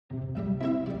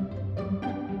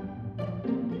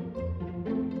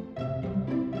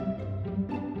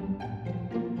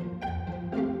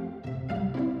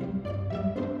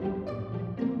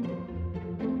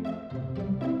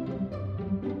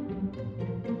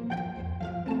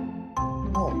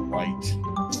All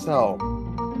right. So,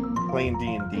 playing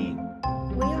D&D,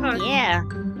 We are. Yeah.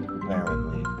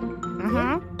 apparently.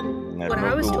 And I What don't I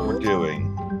know was what we're told.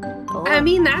 doing. Cool. I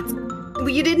mean, that's... Well,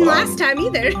 you didn't But last time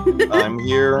either. I'm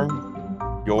here.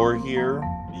 You're here.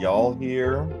 Y'all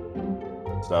here.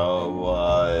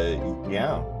 So,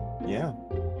 yeah.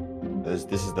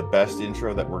 This is the best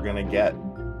intro that we're gonna get.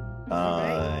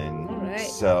 Alright.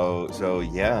 So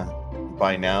yeah.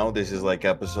 By now, this is like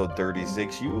episode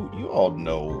 36. You all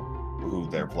know who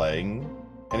they're playing,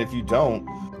 and if you don't,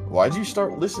 why'd you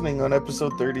start listening on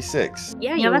episode 36?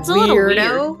 Yeah, Yeah, you that's a little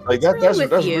weirdo. Like What's that's wrong with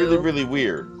that's you? really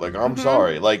weird. Like I'm Mhm.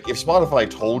 sorry. Like if Spotify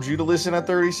told you to listen at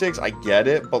 36, I get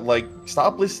it, but like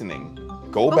stop listening.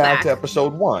 Go back to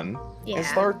episode 1 Yeah, and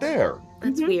start there.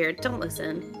 that's weird. Don't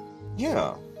listen.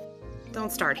 Yeah.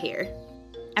 Don't start here.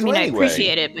 I So mean, I anyway,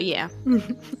 appreciate it, but yeah.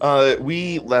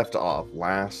 We left off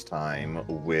last time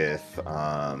with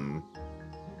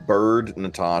Bird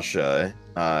Natasha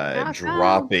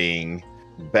dropping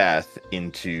Beth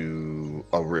into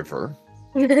a river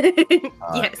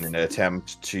Yes. in an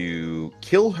attempt to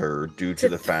kill her due to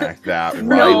the fact that Throw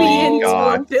me Riley into a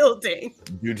got building.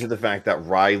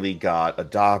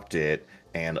 adopted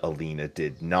and Alina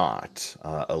did not.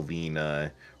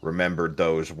 Alina remembered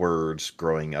those words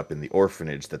growing up in the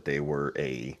orphanage that they were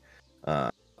a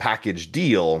package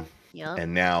deal, Yep.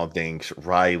 and now thinks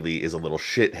Riley is a little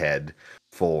shithead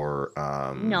for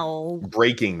No.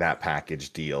 breaking that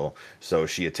package deal. So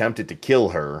she attempted to kill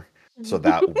her so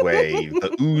that way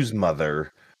the ooze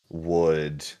mother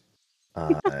would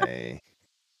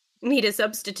Need a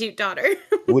substitute daughter.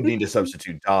 would need a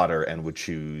substitute daughter and would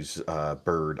choose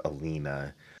Bird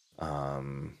Alina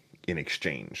in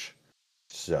exchange.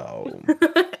 So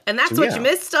And that's So, what yeah. you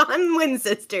missed on Wind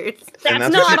Sisters. and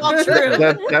That's what not all you-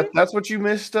 true. That's what you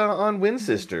missed on Wind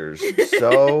Sisters.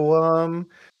 So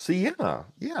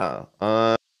yeah.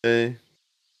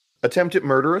 Attempted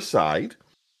murder aside,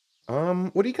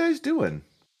 what are you guys doing?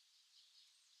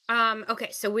 Okay,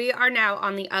 so we are now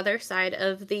on the other side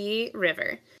of the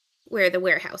river where the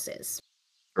warehouse is.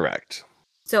 Correct.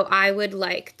 So I would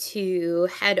like to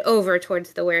head over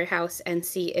towards the warehouse and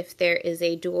see if there is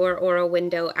a door or a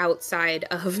window outside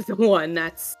of the one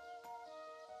that's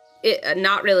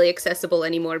not really accessible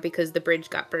anymore because the bridge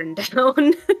got burned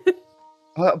down.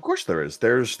 Of course there is.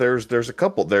 There's a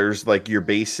couple. There's like your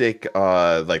basic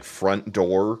like front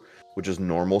door, which is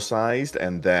normal sized,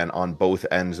 and then on both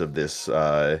ends of this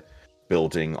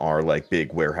building are like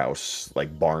big warehouse,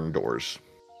 like barn doors.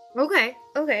 Okay.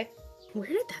 Where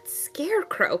did that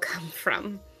scarecrow come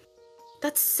from?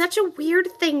 That's such a weird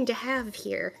thing to have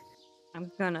here. I'm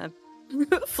gonna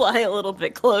fly a little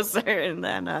bit closer, and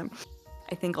then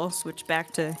I think I'll switch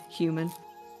back to human.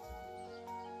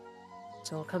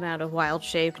 So I'll come out of wild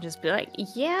shape and just be like,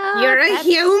 yeah. You're a that's-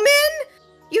 human?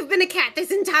 You've been a cat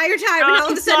this entire time, and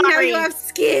all of a sudden now you sorry. have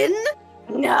skin?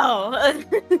 No.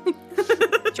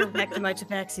 Turn back to my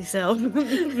tabaxi self.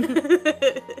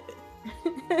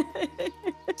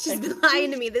 She's been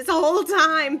lying to me this whole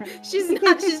time. She's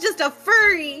not. She's just a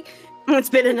furry. It's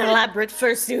been an elaborate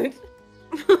fursuit.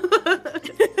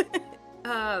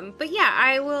 But yeah,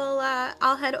 I will.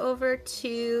 I'll head over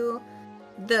to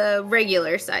the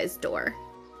regular size door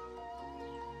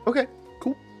Okay,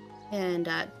 cool. and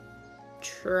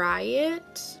try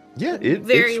it. Yeah, it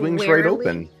Very swings right warily.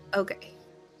 open. Okay.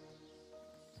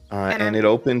 And it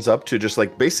opens up to just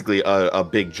like basically a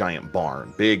big giant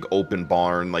barn, big open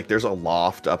barn. Like there's a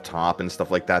loft up top and stuff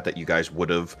like that you guys would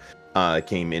have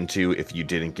came into if you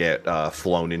didn't get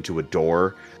flown into a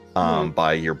door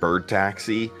by your bird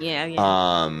taxi. Yeah.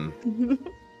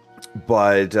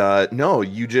 But no,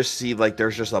 you just see like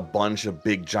there's just a bunch of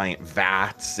big giant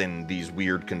vats and these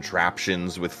weird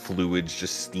contraptions with fluids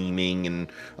just steaming and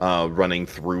running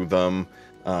through them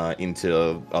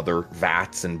into other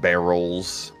vats and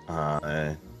barrels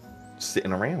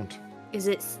sitting around. Is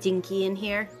it stinky in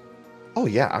here? Oh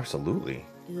yeah, absolutely.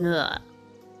 Ugh.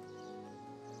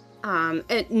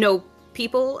 No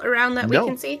people around that No. we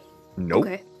can see? Nope.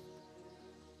 Okay.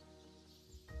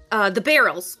 The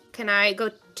barrels. Can I go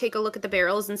take a look at the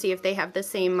barrels and see if they have the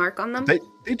same mark on them?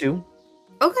 They do.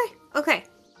 Okay.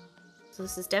 So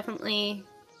this is definitely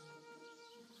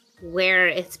where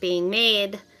it's being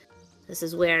made. This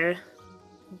is where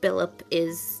Billip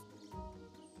is,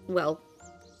 well,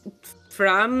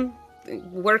 from,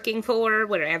 working for,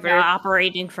 wherever. Yeah,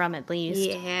 operating from at least.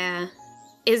 Yeah.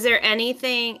 Is there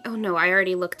anything... Oh no, I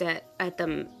already looked at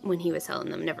them when he was selling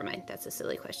them. Never mind, that's a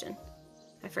silly question.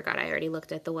 I forgot I already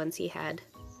looked at the ones he had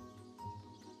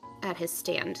at his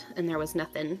stand, and there was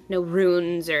nothing. No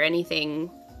runes or anything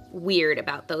weird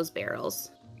about those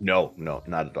barrels. No, not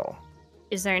at all.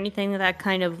 Is there anything that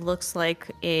kind of looks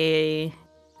like a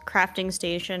crafting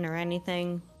station or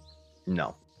anything?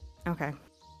 No. Okay.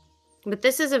 But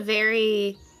this is a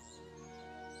very,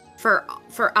 for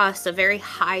us, a very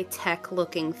high-tech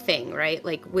looking thing, right?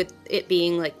 Like, with it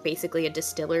being, like, basically a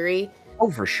distillery. Oh,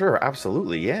 for sure.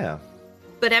 Absolutely, yeah.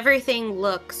 But everything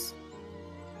looks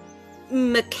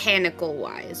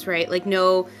mechanical-wise, right? Like,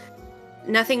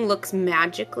 nothing looks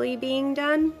magically being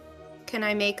done. Can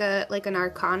I make an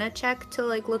Arcana check to,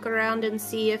 like, look around and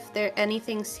see if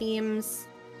anything seems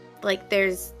like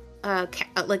there's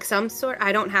like some sort?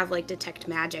 I don't have like detect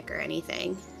magic or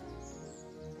anything.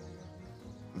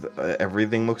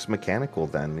 Everything looks mechanical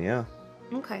then, yeah.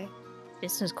 Okay.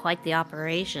 This is quite the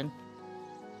operation.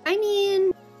 I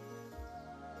mean,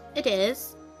 it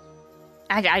is.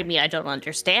 I mean, I don't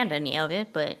understand any of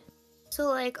it, but... So,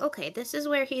 like, okay, this is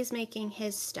where he's making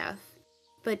his stuff,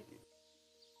 but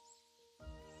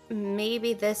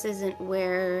maybe this isn't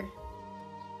where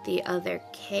the other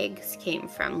kegs came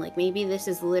from. Like, maybe this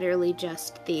is literally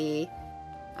just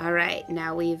all right,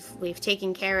 now we've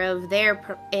taken care of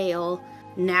their ale,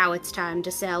 now it's time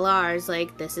to sell ours.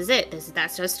 Like, this is it.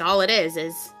 That's just all it is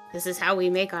this is how we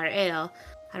make our ale.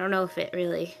 I don't know if it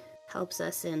really helps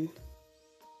us in...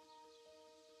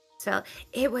 So,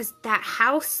 it was that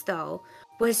house, though,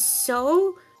 was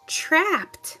so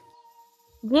trapped.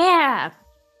 Yeah!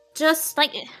 Just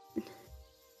like...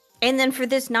 And then for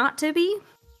this not to be?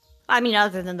 I mean,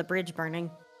 other than the bridge burning.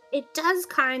 It does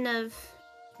kind of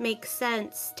make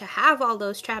sense to have all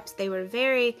those traps. They were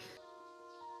very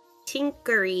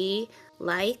tinkery,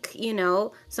 like,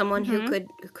 someone who could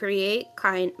create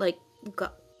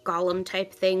golem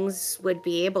type things would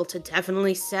be able to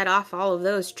definitely set off all of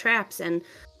those traps. And,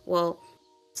 well,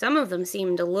 some of them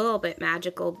seemed a little bit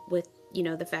magical with,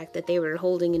 the fact that they were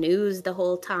holding an ooze the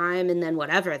whole time, and then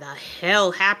whatever the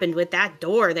hell happened with that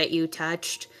door that you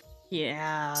touched.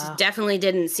 Yeah. It definitely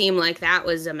didn't seem like that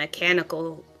was a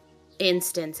mechanical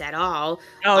instance at all.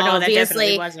 Oh, no, obviously, that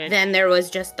definitely wasn't. Then there was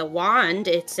just the wand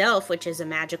itself, which is a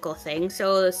magical thing.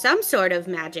 So some sort of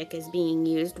magic is being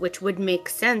used, which would make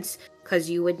sense, because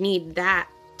you would need that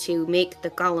to make the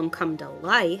golem come to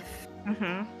life.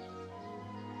 Mm-hmm.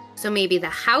 So maybe the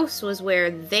house was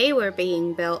where they were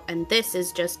being built, and this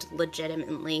is just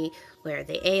legitimately where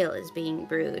the ale is being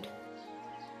brewed.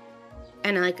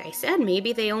 And like I said,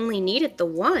 maybe they only needed the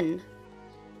one.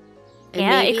 And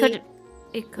yeah, maybe,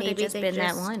 it could have just been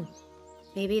that one.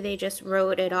 Maybe they just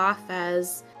wrote it off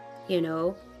as,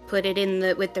 put it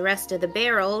in with the rest of the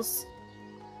barrels,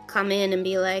 come in and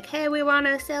be like, hey, we want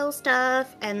to sell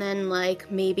stuff. And then,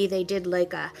 like, maybe they did,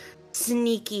 like, a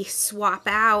sneaky swap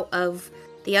out of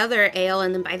the other ale,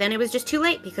 and then by then it was just too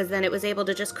late, because then it was able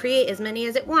to just create as many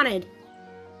as it wanted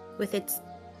with its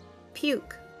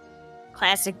puke.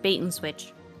 Classic bait and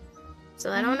switch.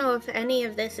 So I don't know if any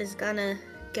of this is gonna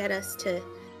get us to...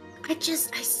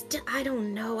 I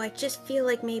don't know. I just feel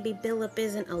like maybe Billip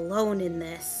isn't alone in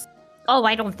this. Oh,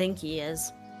 I don't think he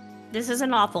is. This is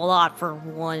an awful lot for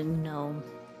one gnome.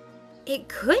 It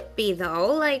could be,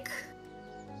 though. Like,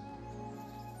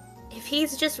 if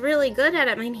he's just really good at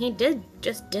it, I mean, he did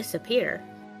just disappear.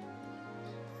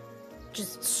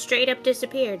 Just straight up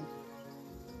disappeared.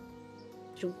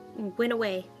 Just went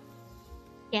away.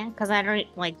 Yeah, because I don't,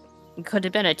 like, it could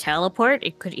have been a teleport.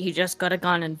 He just could have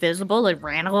gone invisible and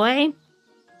ran away.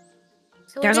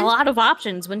 So there's a lot of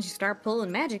options once you start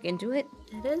pulling magic into it.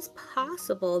 It is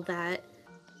possible that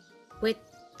with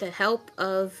the help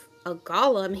of a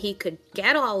golem, he could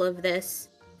get all of this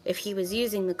if he was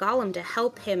using the golem to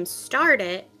help him start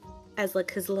it as,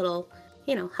 like, his little,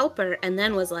 helper, and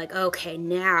then was like, okay,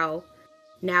 now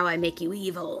I make you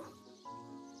evil.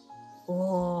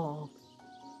 Oh.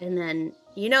 And then,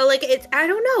 it's, I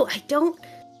don't know,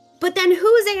 but then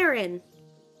who's Aaron?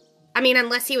 I mean,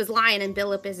 unless he was lying and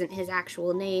Billip isn't his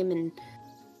actual name, and,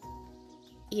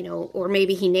 or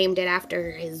maybe he named it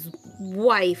after his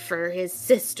wife or his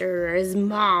sister or his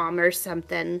mom or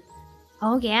something.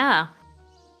 Oh, yeah.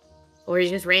 Or he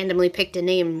just randomly picked a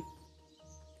name.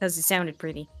 Because it sounded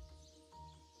pretty.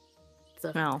 It's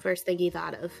the first thing he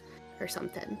thought of or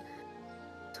something.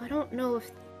 So I don't know if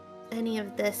any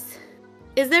of this...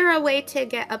 Is there a way to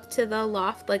get up to the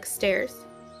loft, like stairs?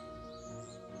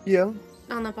 Yeah.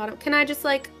 On the bottom? Can I just,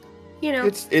 like,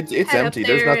 It's empty.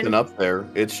 There's nothing up there.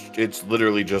 It's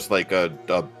literally just like a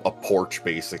porch,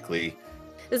 basically.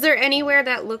 Is there anywhere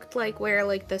that looked like where,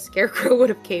 like, the scarecrow would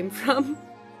have came from?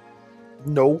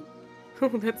 No. Oh,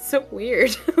 that's so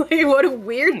weird. Like, what a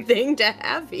weird thing to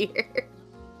have here.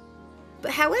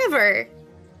 But however,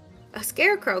 a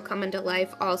scarecrow coming to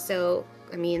life also,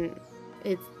 I mean,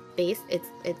 it's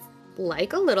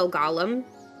like a little golem.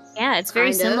 Yeah, it's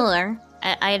very Kinda. similar.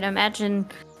 I'd imagine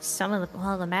some of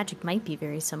the magic might be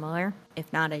very similar,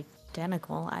 if not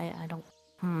identical. I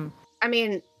don't. I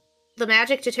mean, the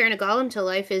magic to turn a golem to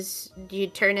life is you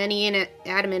turn any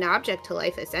inanimate object to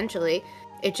life, essentially.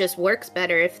 It just works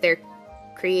better if they're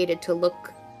created to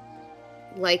look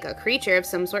like a creature of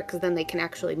some sort, because then they can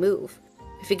actually move.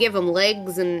 If you give them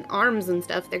legs and arms and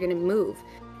stuff, they're going to move.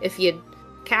 If you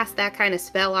cast that kind of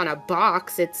spell on a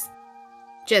box, it's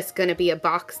just going to be a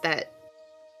box that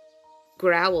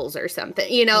growls or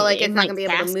something. You know, like It it's not might going to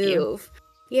be able to task you. move.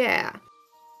 Yeah.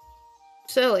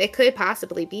 So it could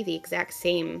possibly be the exact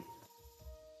same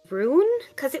rune?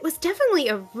 Because it was definitely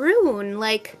a rune,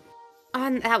 like,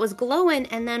 that was glowing,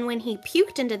 and then when he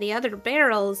puked into the other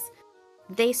barrels,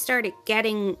 they started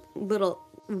getting little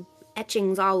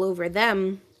etchings all over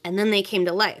them, and then they came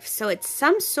to life. So it's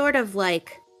some sort of,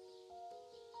 like,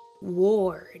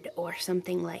 ward or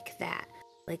something like that.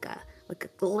 Like a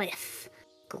glyph.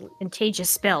 Contagious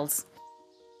spells.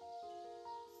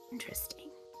 Interesting.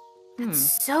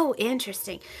 That's so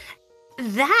interesting.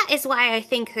 That is why I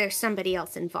think there's somebody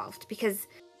else involved, because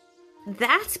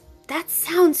that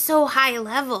sounds so high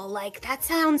level. Like, that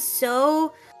sounds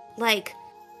so like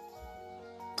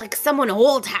someone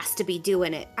old has to be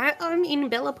doing it. I mean,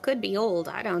 Billup could be old,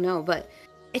 I don't know, but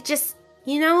it just,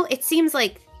 you know, it seems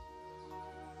like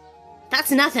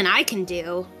that's nothing I can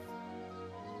do.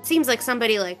 It seems like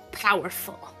somebody, like,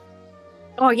 powerful.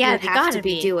 Oh yeah, would they have gotta to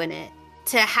be doing it.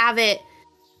 To have it,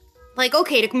 like,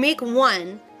 okay, to make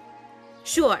one,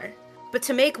 sure, but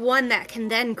to make one that can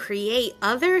then create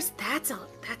others, that's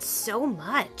so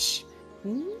much.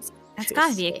 That's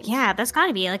gotta be. Interesting. Yeah, that's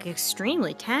gotta be like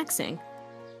extremely taxing.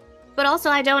 But also,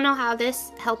 I don't know how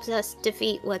this helps us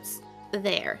defeat what's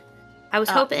there. I was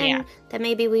hoping yeah. that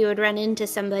maybe we would run into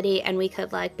somebody and we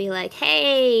could, like, be like,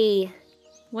 hey,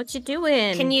 What you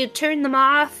doing? can you turn them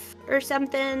off or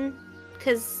something?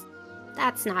 Because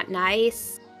that's not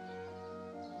nice.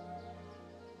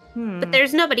 But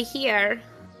there's nobody here.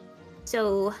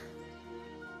 So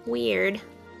weird.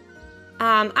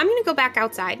 I'm gonna go back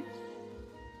outside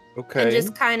Okay. and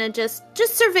just kind of just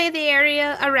survey the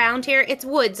area around here. It's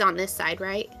woods on this side,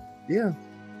 right? Yeah.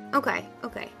 Okay.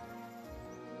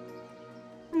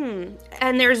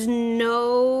 And there's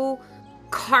no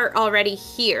cart already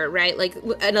here, right? Like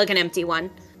an empty one.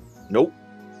 Nope.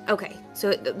 Okay,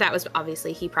 so that was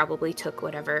obviously he probably took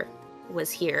whatever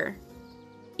was here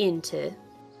into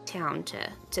town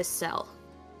to sell.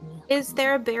 Is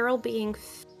there a barrel being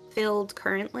filled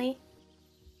currently?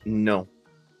 No.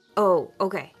 Oh,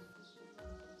 okay.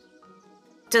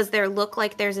 Does there look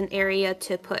like there's an area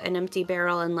to put an empty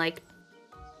barrel and, like,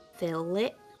 fill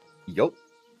it? Yup.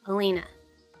 Alina,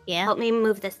 Yeah. help me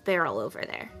move this barrel over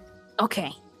there.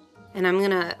 Okay. And I'm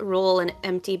gonna roll an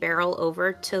empty barrel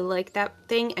over to, like, that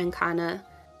thing and kind of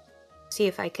see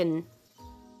if I can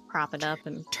Prop it up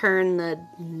and. turn the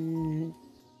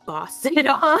boss it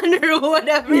on or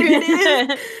whatever it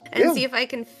is and Yeah. see if I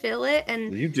can fill it.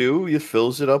 And You do. You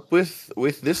fills it up with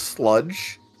this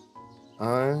sludge.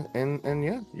 And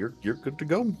yeah, you're good to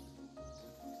go.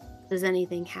 does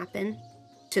anything happen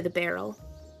to the barrel?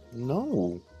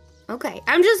 No. Okay,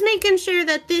 I'm just making sure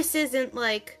that this isn't,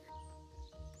 like,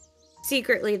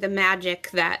 secretly the magic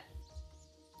that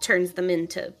turns them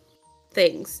into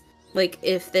things. Like,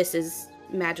 if this is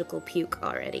magical puke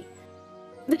already.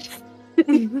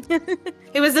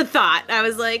 It was a thought. I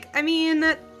was like, I mean,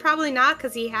 that probably not,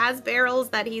 because he has barrels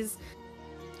that he's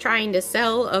trying to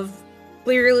sell of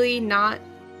clearly not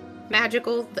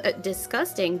magical,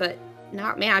 disgusting, but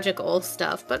not magical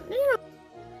stuff. But, you know,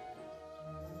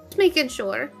 just making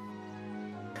sure.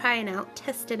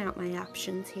 Testing out my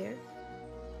options here.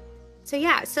 So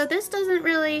yeah, so this doesn't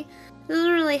really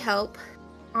help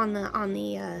on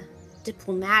the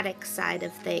diplomatic side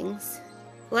of things.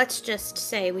 Let's just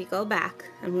say we go back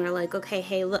and we're like, okay,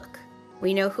 hey, look,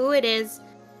 we know who it is.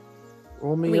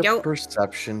 Roll me We a don't-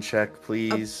 perception check,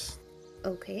 please.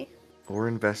 Okay, Or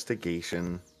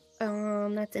investigation.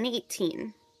 that's an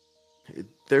 18.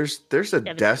 There's a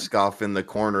 17. desk off in the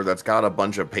corner that's got a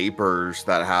bunch of papers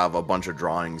that have a bunch of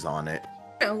drawings on it.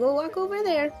 I'll go walk over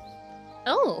there.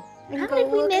 Oh, and how go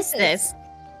did we look at miss this?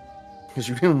 Because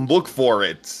you didn't look for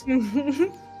it.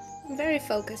 I'm very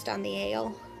focused on the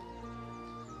ale.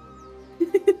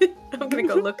 I'm gonna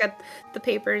go look at the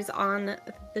papers on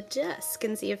the desk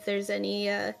and see if there's any.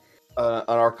 An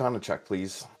Arcana check,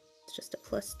 please. It's just a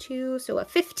 +2, so a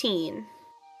 15.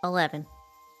 11.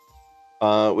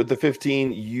 With the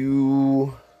 15,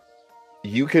 you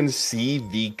can see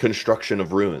the construction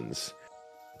of ruins.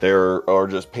 There are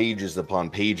just pages upon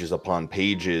pages upon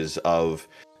pages of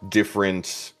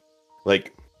different,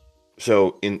 like,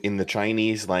 So in the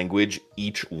Chinese language,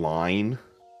 each line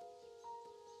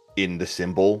in the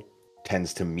symbol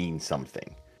tends to mean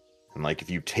something. And like if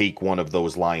you take one of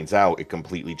those lines out, it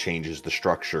completely changes the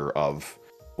structure of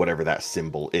whatever that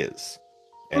symbol is.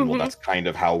 And well, that's kind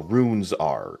of how runes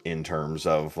are in terms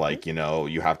of like, you know,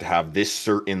 you have to have this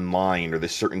certain line or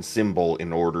this certain symbol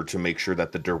in order to make sure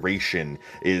that the duration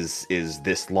is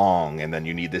this long, and then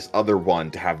you need this other one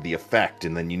to have the effect,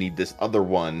 and then you need this other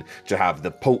one to have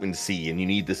the potency, and you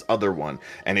need this other one.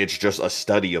 And it's just a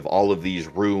study of all of these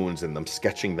runes and them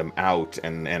sketching them out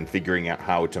and figuring out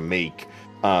how to make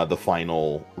the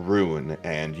final rune.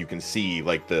 And you can see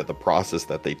like the process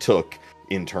that they took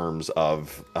in terms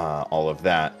of all of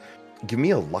that. Give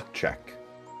me a luck check.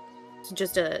 So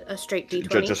just a straight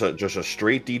D20? Just a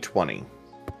straight D20.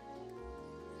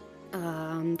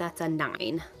 That's a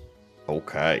 9.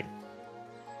 Okay.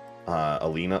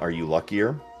 Alina, are you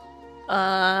luckier?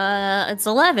 It's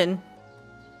 11.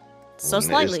 So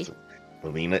slightly.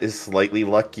 Alina is slightly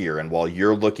luckier, and while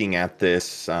you're looking at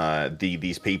this,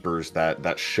 these papers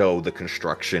that show the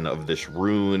construction of this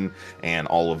rune and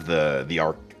all of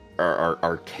the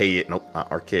archaic,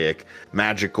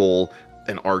 magical,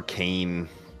 and arcane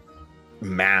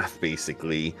math,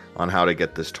 basically, on how to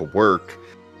get this to work,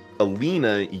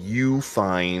 Alina, you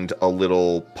find a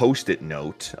little post-it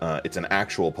note. It's an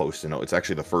actual post-it note. It's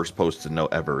actually the first post-it note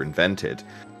ever invented.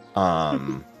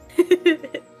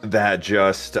 That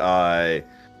just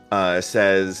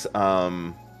says,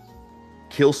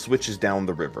 kill switches down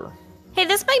the river. Hey,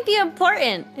 this might be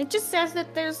important. It just says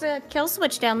that there's a kill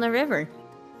switch down the river.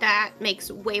 That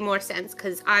makes way more sense,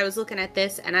 because I was looking at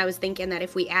this and I was thinking that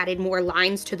if we added more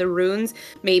lines to the runes,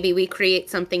 maybe we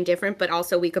create something different, but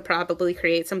also we could probably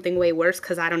create something way worse,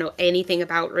 because I don't know anything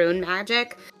about rune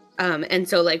magic. And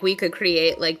so, like, we could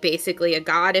create, like, basically a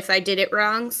god if I did it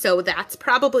wrong. So that's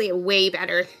probably a way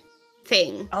better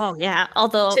thing. Oh, yeah.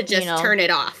 Although, to just turn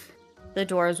it off. The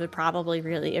dwarves would probably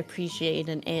really appreciate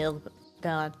an ale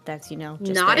god that's, just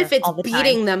not if it's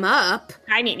beating them up.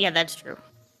 I mean, yeah, that's true.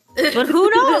 But who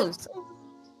knows?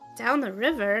 Down the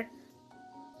river.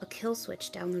 A kill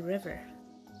switch down the river.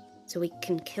 So we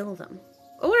can kill them.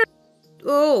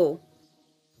 Well,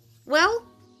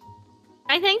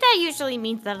 I think that usually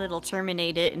means that it'll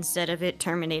terminate it instead of it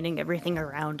terminating everything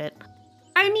around it.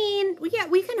 I mean, yeah,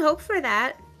 we can hope for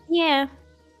that. Yeah. And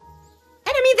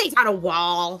I mean, they got a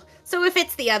wall. So if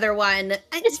it's the other one,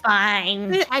 it's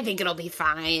fine. I think it'll be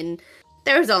fine.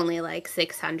 There's only like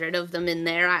 600 of them in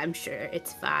there. I'm sure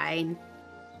it's fine.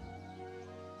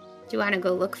 Do you want to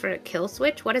go look for a kill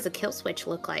switch? What does a kill switch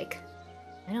look like?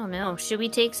 I don't know. Should we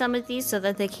take some of these so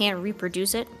that they can't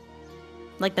reproduce it?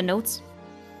 Like the notes?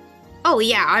 Oh,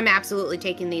 yeah. I'm absolutely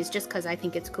taking these just because I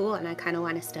think it's cool and I kind of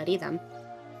want to study them.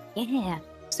 Yeah.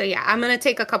 So yeah, I'm going to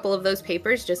take a couple of those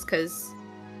papers just because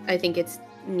I think it's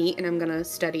neat and I'm going to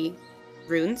study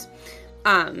runes.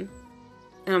 And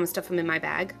I'm going to stuff them in my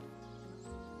bag.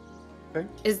 Okay.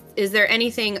 Is there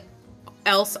anything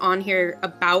else on here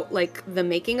about, like, the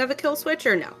making of a kill switch,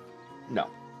 or no? No.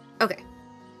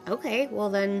 Okay, well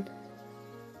then,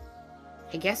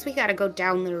 I guess we gotta go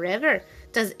down the river.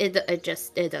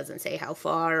 It doesn't say how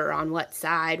far or on what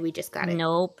side, we just gotta...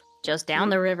 Nope, just down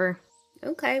the river.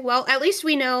 Okay, well, at least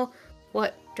we know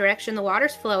what direction the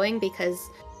water's flowing, because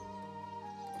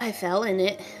I fell in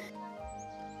it.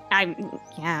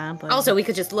 But... Also, we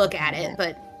could just look at it,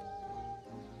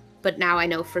 but now I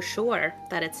know for sure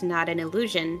that it's not an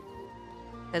illusion.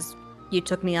 Because you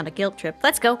took me on a guilt trip.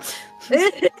 Let's go.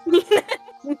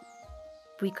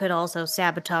 We could also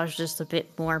sabotage just a bit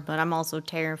more, but I'm also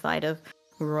terrified of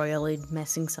royally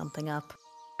messing something up.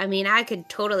 I mean, I could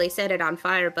totally set it on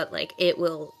fire, but, like, it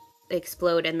will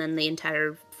explode and then the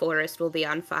entire forest will be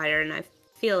on fire, and I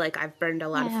feel like I've burned a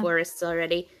lot of forests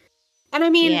already. And I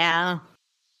mean... Yeah.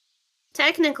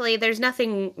 Technically, there's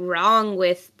nothing wrong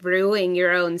with brewing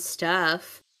your own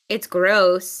stuff. It's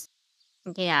gross.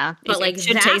 Yeah. But, like,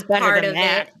 that part of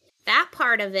it, that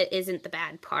part of it isn't the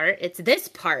bad part. It's this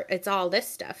part. It's all this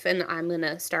stuff. And I'm going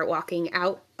to start walking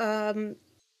out onto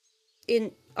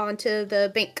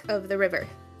the bank of the river.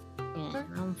 Yeah,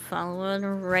 I'm following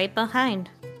right behind.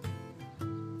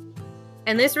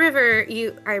 And this river,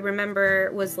 I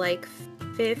remember, was like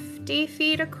 50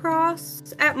 feet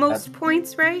across at most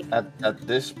points, right? At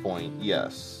this point,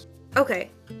 yes.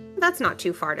 Okay. That's not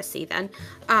too far to see then.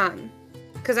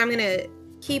 Because I'm going to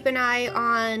keep an eye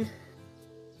on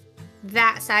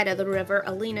that side of the river.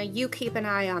 Alina, you keep an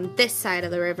eye on this side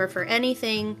of the river for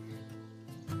anything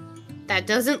that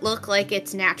doesn't look like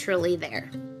it's naturally there.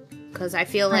 Because I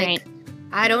feel like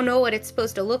I don't know what it's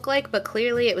supposed to look like, but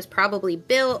clearly it was probably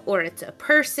built, or it's a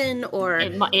person, or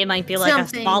It might be like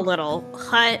something. a small little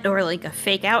hut or like a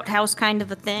fake outhouse kind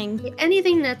of a thing.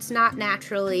 Anything that's not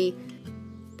naturally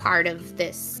part of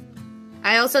this.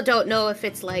 I also don't know if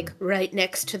it's like right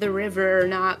next to the river or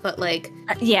not, but like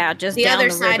Yeah, just the down other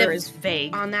the side river of is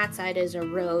vague. on that side is a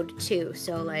road too.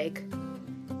 So like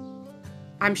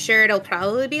I'm sure it'll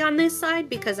probably be on this side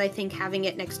because I think having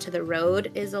it next to the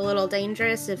road is a little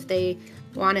dangerous. If they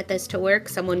wanted this to work,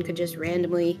 someone could just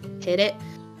randomly hit it.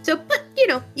 So, but you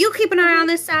know, you keep an eye on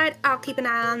this side, I'll keep an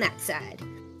eye on that side.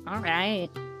 All right.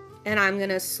 And I'm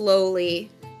gonna slowly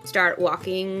start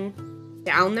walking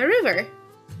down the river.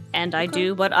 And I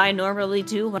do what I normally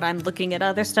do when I'm looking at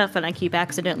other stuff and I keep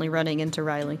accidentally running into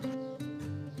Riley.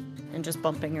 And just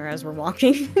bumping her as we're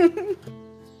walking.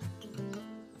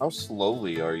 How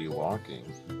slowly are you walking?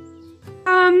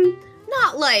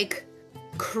 Not like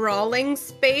crawling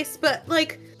space, but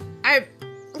like a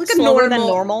Slower normal. than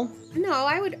normal. No,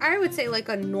 I would say like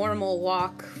a normal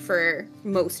walk for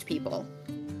most people.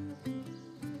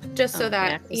 Just so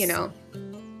that, you know,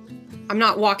 I'm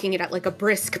not walking it at like a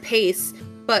brisk pace,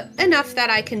 but enough that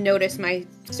I can notice my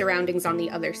surroundings on the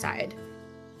other side.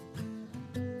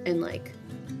 And like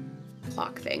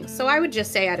clock things. So I would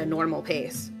just say at a normal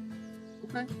pace.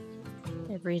 Okay.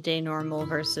 Everyday normal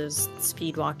versus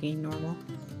speed walking normal.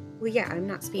 Well, yeah, I'm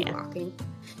not speed walking.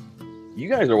 You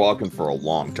guys are walking for a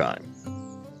long time.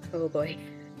 Oh boy.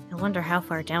 I wonder how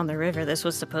far down the river this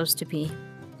was supposed to be.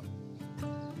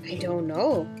 I don't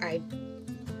know.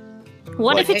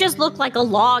 What Like- if it just looked like a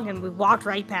log and we walked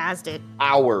right past it?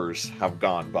 Hours have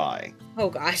gone by, Oh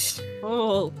gosh.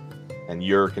 Oh. and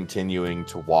you're continuing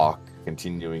to walk,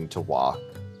 continuing to walk,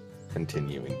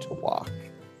 continuing to walk.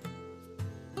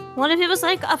 What if it was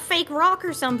like a fake rock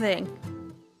or something?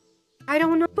 I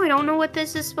don't know. I don't know what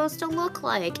this is supposed to look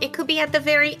like. It could be at the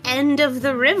very end of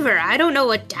the river. I don't know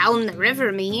what down the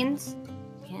river means.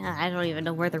 Yeah, I don't even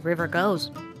know where the river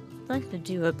goes. I'd like to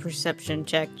do a perception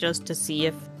check just to see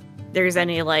if there's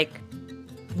any, like,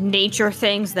 nature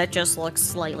things that just look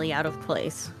slightly out of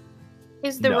place.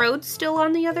 Is the No. road still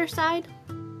on the other side?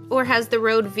 Or has the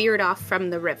road veered off from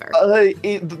the river?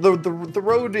 The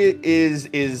road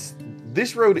is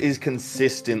this road is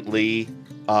consistently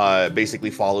basically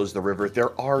follows the river.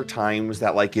 There are times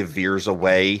that like it veers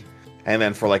away and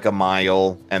then for like a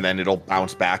mile and then it'll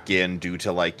bounce back in due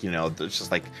to like, you know, it's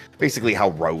just like basically how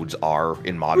roads are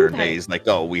in modern Okay. days. Like,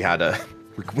 oh, we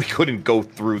couldn't go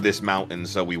through this mountain,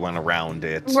 so we went around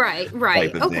it. Right.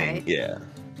 Type of Okay. thing. Yeah.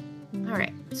 All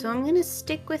right. So I'm going to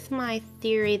stick with my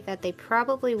theory that they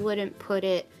probably wouldn't put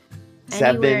it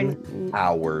anywhere. 7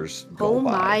 hours go Oh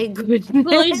by. my Please,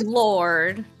 goodness.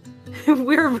 Lord.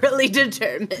 We're really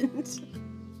determined.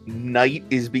 Night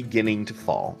is beginning to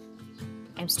fall.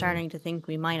 I'm starting to think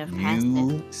we might have passed it.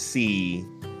 You see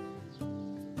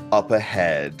up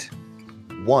ahead,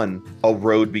 a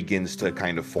road begins to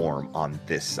kind of form on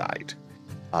this side.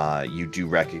 You do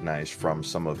recognize from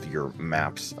some of your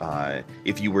maps,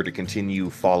 if you were to continue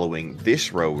following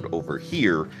this road over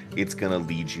here, it's going to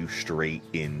lead you straight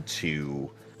into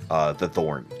the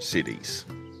Thorn cities.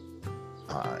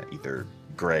 Either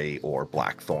Gray or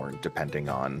Blackthorn, depending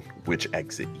on which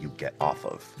exit you get off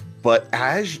of. But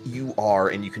as you are,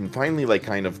 and you can finally like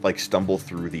kind of like stumble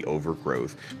through the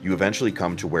overgrowth, you eventually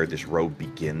come to where this road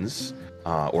begins,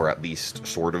 or at least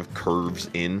sort of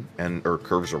curves in or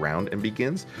curves around and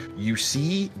begins. You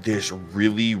see this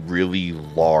really, really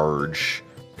large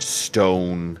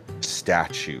stone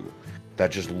statue that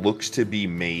just looks to be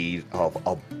made of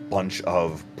a bunch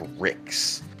of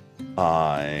bricks,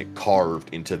 carved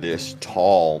into this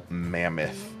tall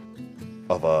mammoth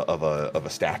of a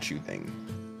statue thing.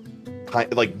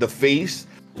 Like the face,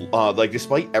 like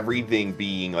despite everything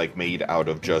being like made out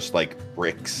of just like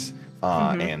bricks,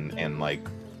 and like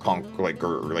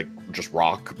like just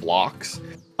rock blocks,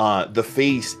 the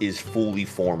face is fully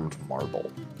formed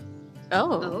marble.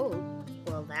 Oh. Oh.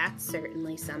 Well, that's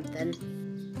certainly something.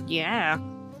 Yeah.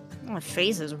 My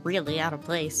face is really out of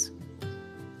place.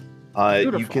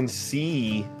 You Beautiful. can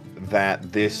see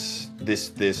that this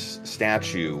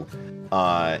statue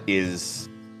is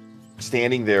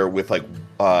standing there with like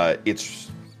it's,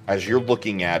 as you're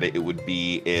looking at it, it would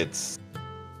be its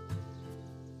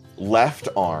left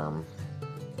arm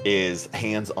is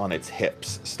hands on its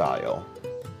hips style,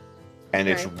 and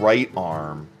its Okay. right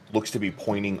arm looks to be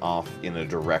pointing off in a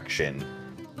direction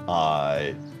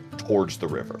towards the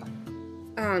river.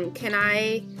 Can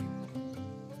I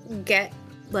get,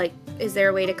 like, is there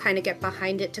a way to kind of get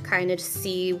behind it to kind of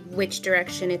see which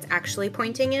direction it's actually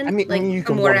pointing in? I mean, like, you a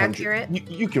can more 100 accurate?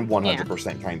 You can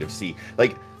 100% kind of see,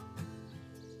 like,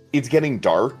 it's getting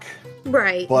dark,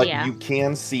 Right. but Yeah. you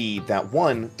can see that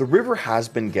the river has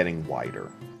been getting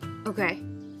wider. Okay.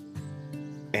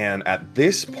 And at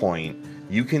this point,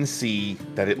 you can see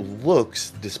that it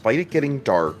looks, despite it getting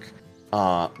dark,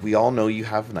 we all know you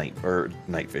have night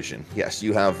vision. Yes,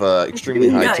 you have extremely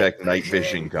high-tech night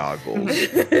vision goggles.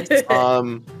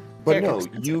 But Very no,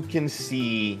 expensive. you can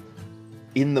see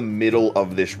in the middle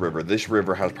of this river. This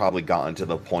river has probably gotten to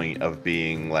the point of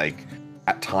being like,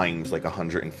 at times, like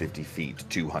 150 feet to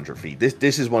 200 feet.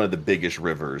 This is one of the biggest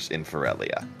rivers in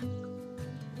Ferelia.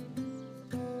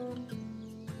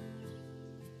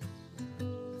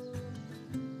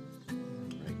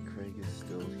 Craig is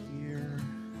still here.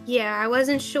 Yeah, I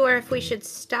wasn't sure if we should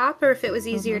stop or if it was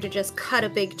easier to just cut a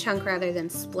big chunk rather than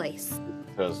splice.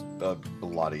 Because a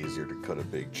lot easier to cut a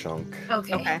big chunk.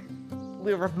 Okay.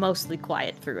 We were mostly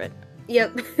quiet through it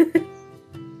Yep.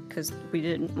 because we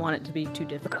didn't want it to be too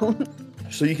difficult.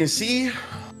 So you can see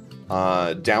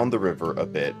down the river a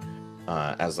bit.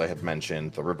 As I had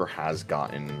mentioned, the river has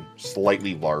gotten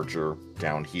slightly larger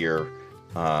down here.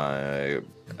 At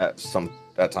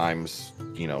times,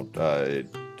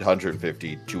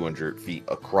 150, 200 feet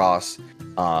across.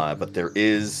 But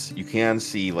you can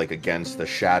see, like, against the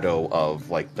shadow of,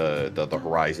 like, the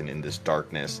horizon in this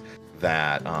darkness,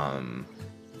 that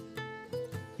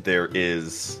there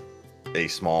is a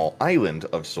small island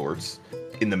of sorts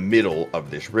in the middle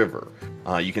of this river.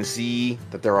 You can see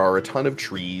that there are a ton of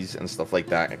trees and stuff like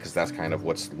that, because that's kind of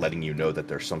what's letting you know that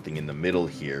there's something in the middle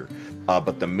here.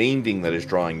 But the main thing that is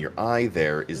drawing your eye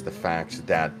there is the fact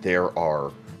that there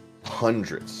are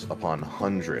hundreds upon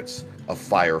hundreds of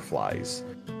fireflies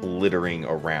glittering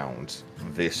around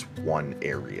this one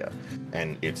area.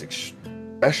 And it's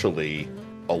especially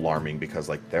alarming because,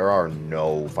 like, there are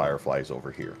no fireflies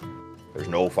over here. There's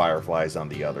no fireflies on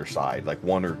the other side. Like,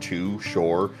 one or two,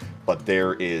 sure, but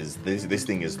there is this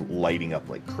thing is lighting up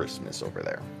like Christmas over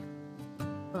there.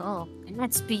 Oh,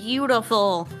 that's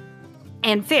beautiful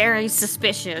and very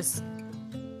suspicious.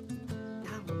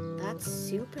 Oh, that's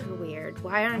super weird.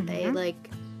 Why aren't they, like,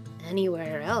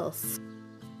 anywhere else?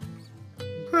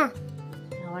 Huh.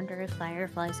 I wonder if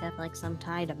fireflies have like some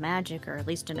tie to magic or at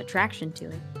least an attraction to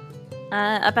it.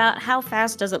 About how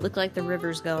fast does it look like the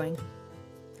river's going?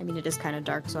 I mean, it is kind of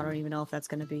dark, so I don't even know if that's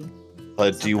going to be.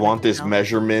 But do you something I want can this tell.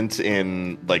 measurement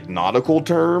in, like, nautical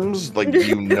terms? Like, do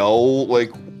you know, like...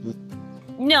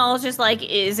 No, it's just like,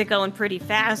 is it going pretty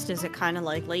fast? Is it kind of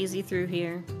like lazy through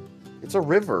here? It's a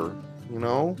river, you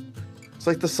know? It's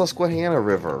like the Susquehanna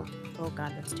River. Oh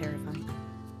god, that's terrifying.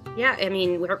 Yeah, I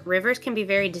mean, rivers can be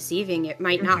very deceiving. It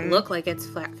might not look like it's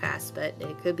fast, but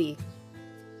it could be,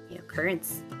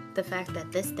 currents. The fact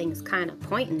that this thing's kind of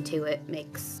pointing to it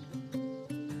makes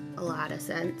a lot of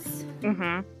sense.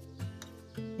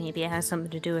 Maybe it has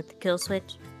something to do with the kill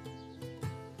switch.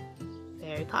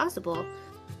 Very possible.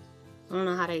 I don't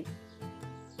know how to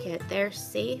get there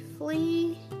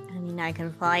safely. I mean, I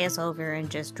can fly us over and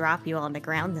just drop you on the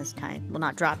ground this time. Well,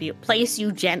 not drop you, place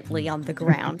you gently on the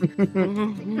ground.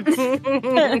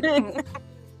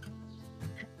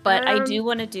 But I do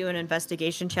want to do an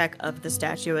investigation check of the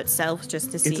statue itself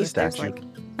just to see It's a if there's statue. like...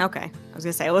 Okay. I was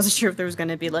going to say, I wasn't sure if there was going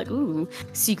to be like, ooh,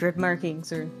 secret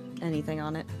markings or anything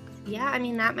on it. Yeah, I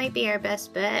mean, that might be our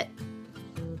best bet.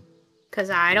 Because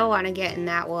I don't want to get in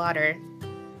that water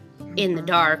in the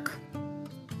dark.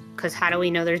 Because how do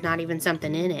we know there's not even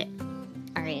something in it?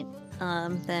 All right.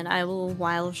 Then I will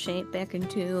wild shape back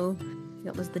into...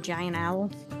 What was the giant owl?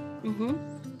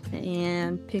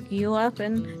 And pick you up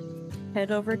and head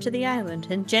over to the island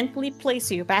and gently place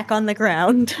you back on the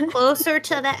ground. Closer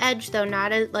to the edge, though.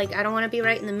 Not as, like, I don't want to be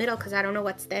right in the middle because I don't know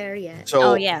what's there yet. So,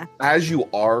 Oh, yeah. as you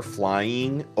are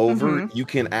flying over, you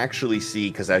can actually see,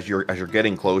 because as you're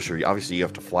getting closer, obviously you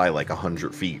have to fly like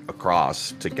 100 feet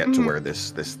across to get to where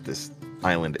this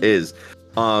island is.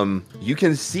 You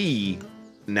can see,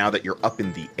 now that you're up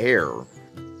in the air,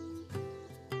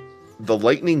 the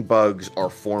lightning bugs are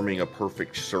forming a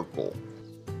perfect circle.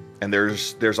 And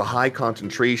there's a high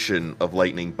concentration of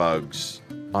lightning bugs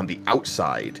on the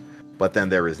outside, but then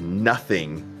there is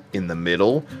nothing in the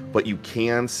middle, but you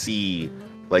can see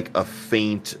like a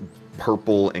faint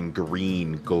purple and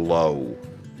green glow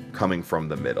coming from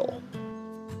the middle.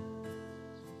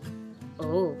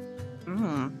 Oh.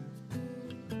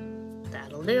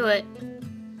 That'll do it.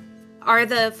 Are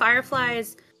the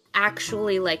fireflies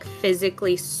actually, like,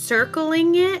 physically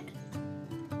circling it?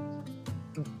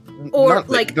 Or Not,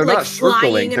 like they're not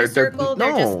flying circling. in a circle?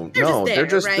 No, they're they're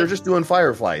there, right? just doing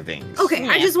firefly things. Okay,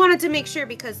 I Yeah. just wanted to make sure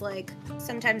because, like,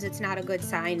 sometimes it's not a good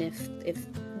sign if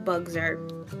bugs are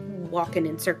walking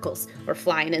in circles or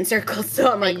flying in circles.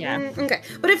 So I'm like, Yeah. Okay.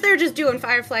 But if they're just doing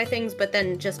firefly things, but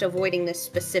then just avoiding this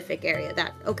specific area,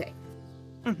 okay.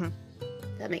 Mm-hmm.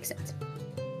 That makes sense.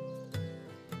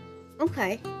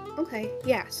 Okay.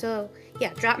 Yeah, so,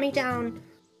 drop me down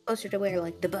closer to where,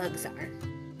 like, the bugs are.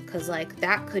 Because, like,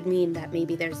 that could mean that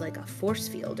maybe there's, like, a force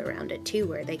field around it, too,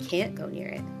 where they can't go near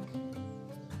it.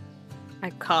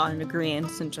 I caw in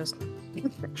agreement and just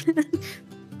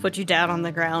put you down on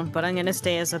the ground, but I'm gonna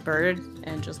stay as a bird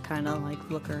and just kind of, like,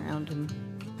 look around and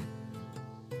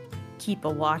keep a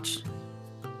watch.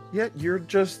 Yeah, you're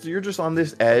just on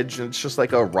this edge, and it's just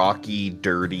like a rocky,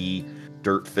 dirty,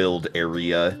 dirt-filled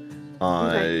area.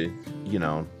 Okay.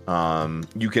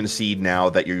 You can see now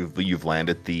that you've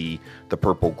landed. The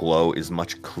purple glow is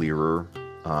much clearer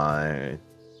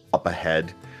up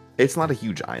ahead. It's not a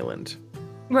huge island.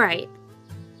 Right.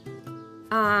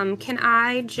 I'm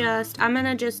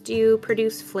gonna just do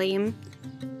produce flame,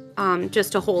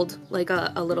 just to hold like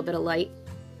a little bit of light,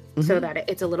 so that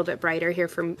it's a little bit brighter here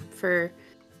for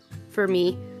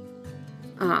me.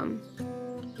 And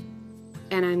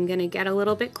I'm gonna get a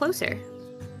little bit closer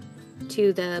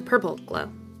to the purple glow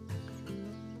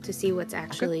to see what's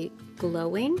actually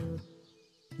glowing.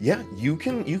 Yeah, you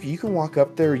can walk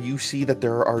up there. You see that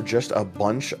there are just a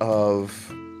bunch of.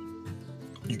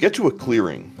 You get to a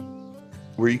clearing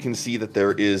where you can see that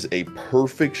there is a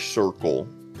perfect circle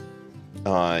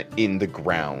in the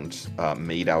ground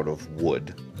made out of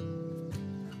wood,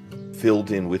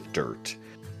 filled in with dirt.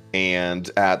 And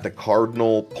at the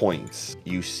cardinal points,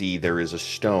 you see there is a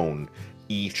stone,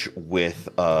 each with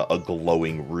a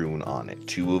glowing rune on it.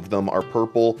 2 of them are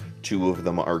purple, 2 of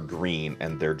them are green,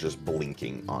 and they're just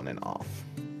blinking on and off.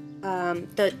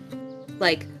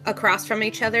 Like across from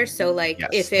each other. So like Yes,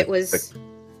 if it was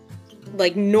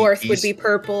like north would be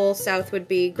purple, south would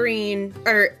be green,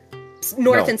 or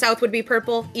north and south would be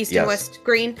purple, east and west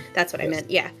green. That's what I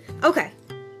meant. Yeah. Okay.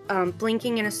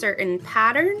 Blinking in a certain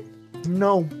pattern.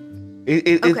 No.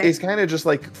 It's kind of just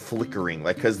like flickering,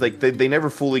 like, because like they never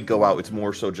fully go out. It's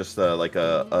more so just like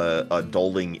a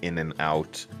dulling in and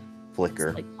out flicker.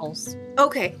 It's like pulse.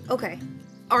 Okay.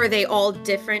 Are they all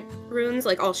different runes,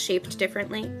 like all shaped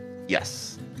differently?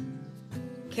 Yes.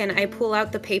 Can I pull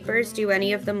out the papers? Do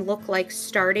any of them look like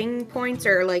starting points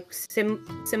or like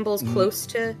symbols close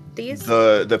to these?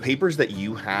 The papers that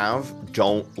you have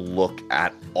don't look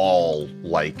at all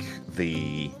like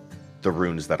the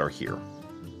runes that are here.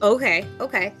 Okay.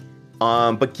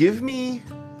 But give me,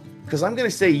 because I'm gonna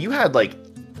say you had like,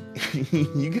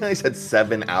 you guys had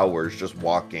 7 hours just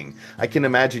walking. I can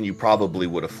imagine you probably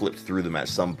would have flipped through them at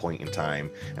some point in time,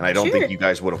 and I don't think you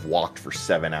guys would have walked for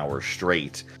 7 hours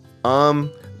straight.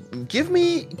 Give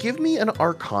me an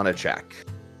Arcana check.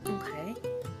 Okay.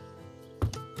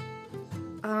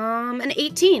 An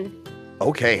 18.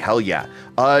 Okay, hell yeah.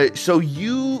 So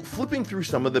you flipping through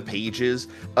some of the pages,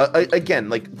 again,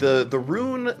 like the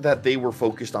rune that they were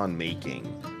focused on making,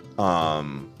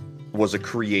 was a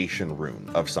creation rune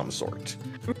of some sort.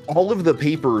 All of the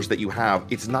papers that you have,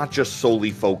 it's not just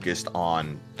solely focused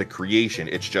on the creation,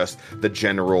 it's just the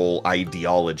general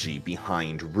ideology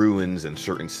behind runes and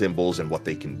certain symbols and what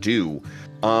they can do.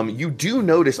 You do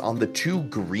notice on the 2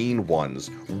 green ones,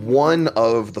 one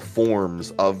of the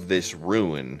forms of this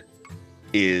rune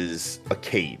is a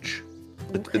cage.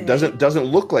 Okay. It doesn't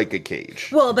look like a cage.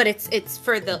 Well, but it's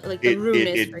for the like the rune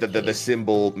is for the cage.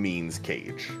 symbol means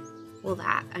cage. Well,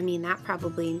 that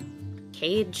probably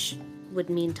cage would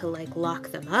mean to like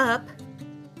lock them up.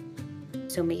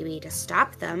 So maybe to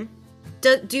stop them.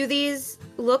 Do these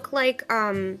look like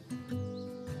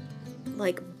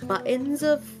buttons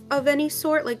of any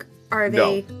sort? Like are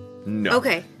they? No.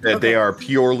 Okay. They are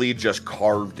purely just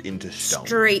carved into stone.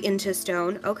 Straight into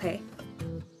stone. Okay.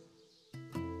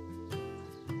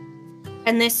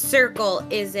 And this circle,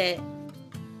 is it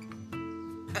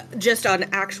just on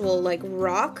actual like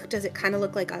rock? Does it kind of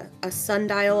look like a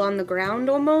sundial on the ground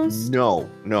almost? No.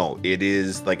 It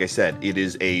is, like I said, it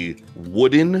is a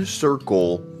wooden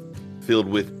circle filled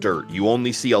with dirt. You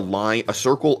only see a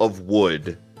circle of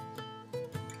wood,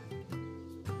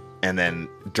 and then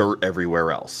dirt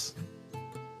everywhere else.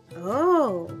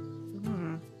 Oh.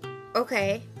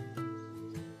 Okay.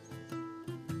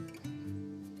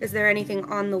 Is there anything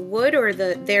on the wood, or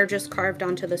they're just carved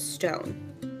onto the stone?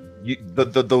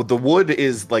 The wood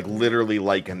is like literally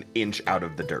like an inch out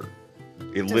of the dirt.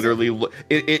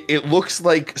 It looks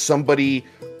like somebody,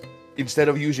 instead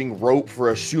of using rope for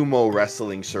a sumo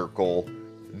wrestling circle,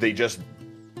 they just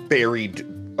buried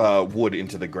wood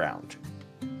into the ground.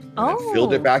 And then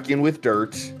filled it back in with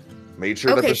dirt, made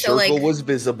sure that the circle was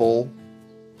visible.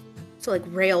 So like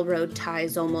railroad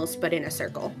ties almost, but in a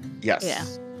circle. Yes. Yeah.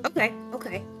 Okay.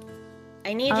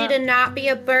 I need you to not be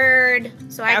a bird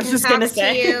so I was can just talk gonna to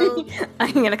say, you.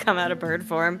 I'm gonna come out of bird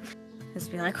form.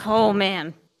 Just be like, oh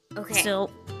man. Okay.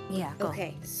 Still, yeah, go.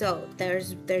 Okay, so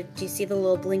do you see the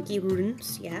little blinky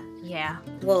runes? Yeah? Yeah.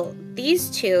 Well, these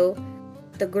two,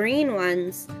 the green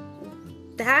ones,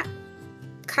 that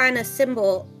kind of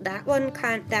symbol,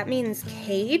 that means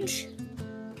cage.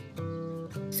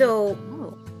 So,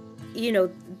 Oh.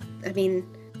 I mean,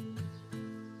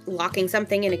 locking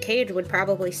something in a cage would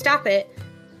probably stop it.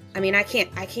 I mean, I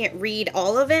can't read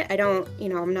all of it. I don't,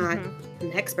 I'm not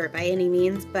an expert by any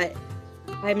means, but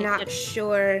I'm not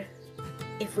sure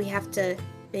if we have to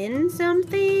bin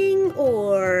something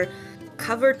or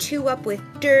cover two up with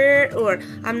dirt, or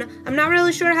I'm not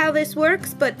really sure how this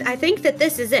works, but I think that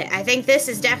this is it. I think this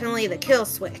is definitely the kill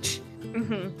switch.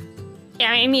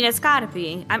 Yeah, I mean, it's gotta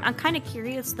be. I'm kind of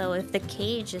curious, though, if the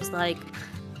cage is, like,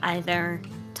 either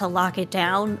to lock it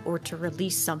down or to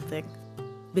release something.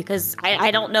 Because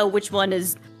I don't know which one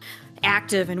is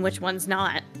active and which one's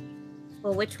not.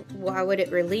 Well, why would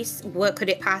it release? What could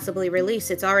it possibly release?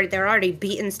 They're already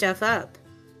beating stuff up.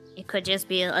 It could just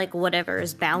be, like, whatever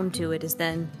is bound to it is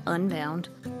then unbound.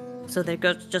 So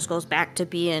just goes back to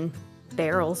being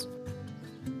barrels.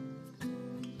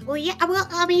 Well, yeah,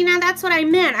 I mean, that's what I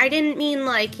meant. I didn't mean,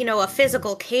 like, a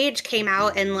physical cage came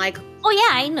out and, like... Oh,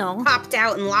 yeah, I know. Popped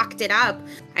out and locked it up.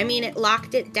 I mean, it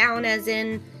locked it down as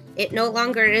in it no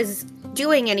longer is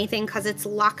doing anything because it's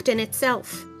locked in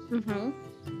itself.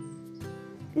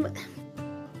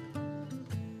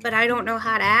 But I don't know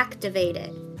how to activate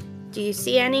it. Do you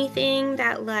see anything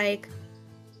that, like,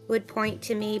 would point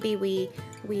to maybe we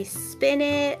spin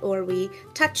it, or we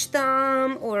touch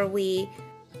them, or we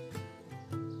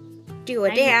do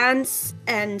a dance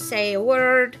and say a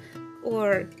word,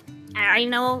 or... I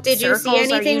know. Did you see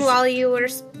anything while you were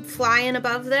flying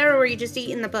above there, or were you just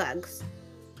eating the bugs?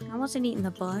 I wasn't eating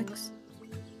the bugs.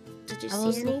 Did you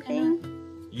see anything?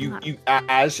 You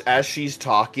as she's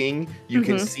talking, you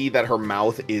can see that her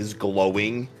mouth is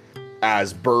glowing,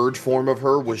 as bird form of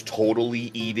her was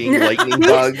totally eating lightning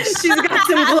bugs. She's got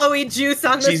some glowy juice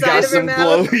on the side of her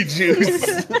mouth. She's got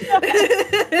some glowy juice.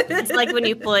 It's like when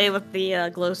you play with the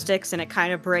glow sticks and it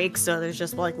kind of breaks, so there's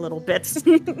just like little bits.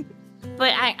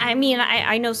 But I mean,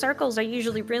 I know circles are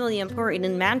usually really important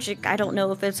in magic. I don't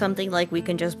know if it's something like we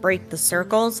can just break the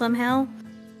circle somehow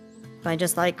by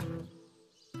just like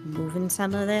moving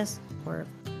some of this or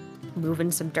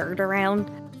moving some dirt around.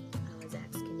 I was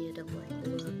asking you to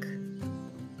look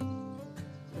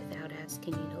without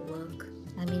asking you to look.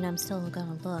 I mean, I'm still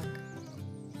gonna look.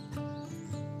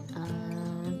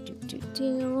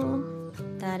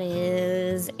 That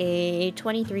is a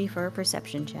 23 for a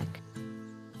perception check.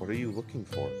 What are you looking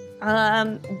for?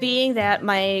 Being that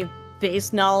my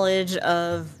base knowledge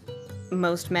of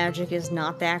most magic is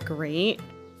not that great,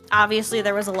 obviously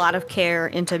there was a lot of care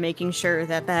into making sure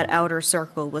that outer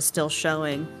circle was still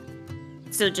showing.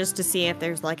 So just to see if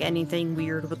there's like anything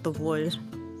weird with the wood.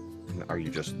 Are you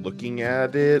just looking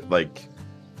at it? Like,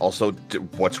 also,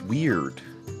 what's weird?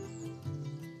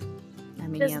 I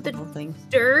mean, Does yeah, the whole thing.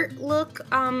 Dirt look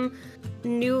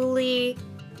newly,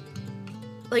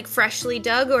 like, freshly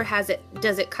dug, or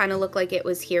does it kind of look like it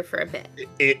was here for a bit?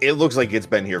 It looks like it's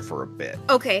been here for a bit.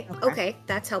 Okay,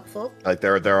 that's helpful. Like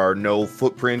there are no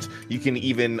footprints. You can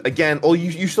even, again,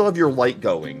 you still have your light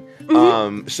going.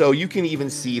 So you can even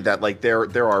see that, like,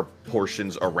 there are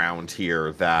portions around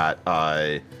here that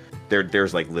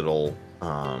there's like little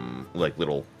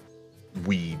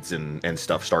weeds and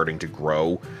stuff starting to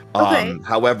grow. Okay.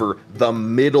 However, the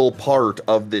middle part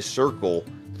of this circle,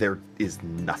 there is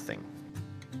nothing.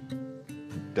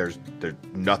 There's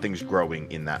nothing's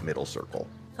growing in that middle circle.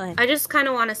 I just kind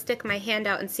of want to stick my hand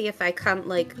out and see if I come,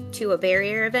 like, to a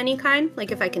barrier of any kind,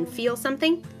 like if I can feel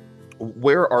something.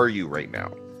 Where are you right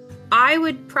now? I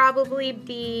would probably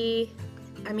be,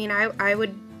 I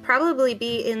would probably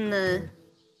be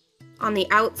on the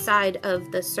outside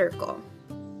of the circle.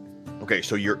 Okay,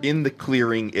 so you're in the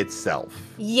clearing itself.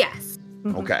 Yes.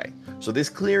 Okay, so this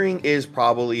clearing is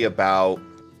probably about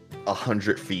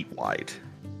 100 feet wide.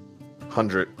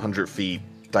 100 feet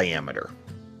diameter.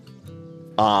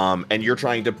 And you're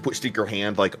trying to stick your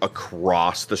hand, like,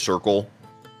 across the circle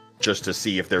just to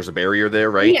see if there's a barrier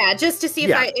there, right? Yeah, just to see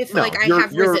if I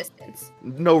have resistance.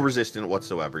 No resistance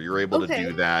whatsoever. You're able to Okay.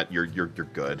 do that. You're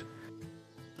good.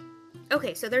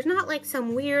 Okay, so there's not, like,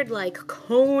 some weird, like,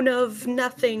 cone of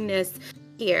nothingness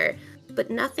here, but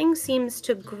nothing seems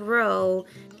to grow,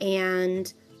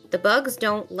 and the bugs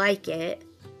don't like it.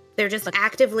 They're just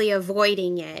actively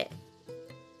avoiding it.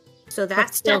 So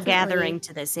that's still definitely gathering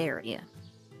to this area.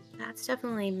 That's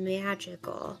definitely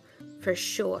magical, for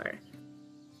sure.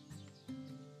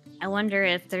 I wonder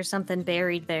if there's something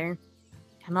buried there.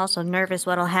 I'm also nervous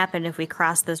what'll happen if we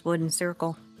cross this wooden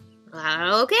circle.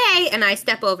 Okay, and I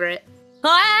step over it.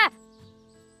 Ah!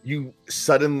 You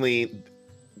suddenly,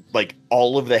 like,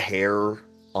 all of the hair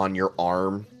on your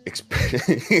arm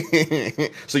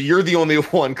so you're the only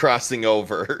one crossing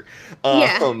over.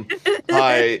 You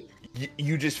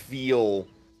just feel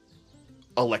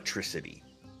electricity.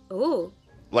 Ooh.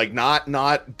 Like not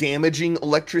damaging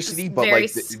electricity, Just but very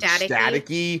like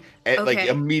staticky, and like Okay.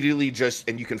 immediately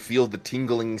and you can feel the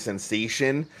tingling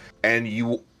sensation, and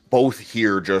you both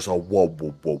hear just a whoa,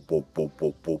 whoa, whoa, whoa, whoa,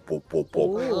 whoa, whoa, whoa, whoa,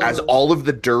 whoa. Ooh. As all of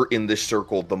the dirt in this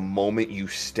circle, the moment you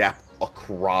step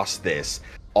across this,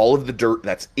 all of the dirt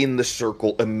that's in the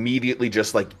circle immediately,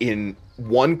 just like in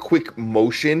one quick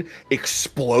motion,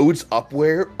 explodes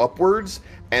upwards,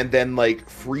 and then like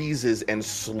freezes and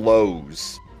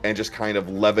slows and just kind of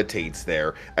levitates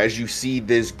there as you see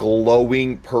this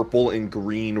glowing purple and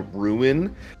green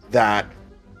ruin that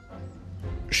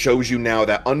shows you now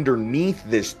that underneath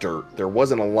this dirt, there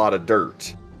wasn't a lot of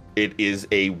dirt. It is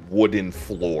a wooden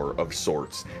floor of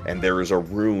sorts, and there is a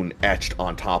rune etched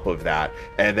on top of that.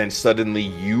 And then suddenly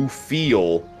you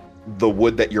feel the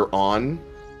wood that you're on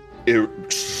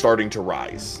starting to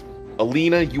rise.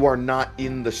 Alina, you are not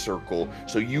in the circle,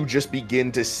 so you just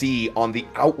begin to see on the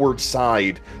outward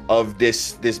side of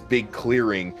this big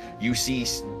clearing, you see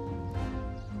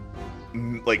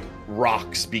like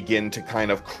rocks begin to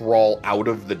kind of crawl out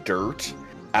of the dirt.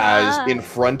 As in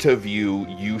front of you,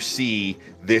 you see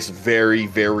this very,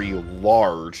 very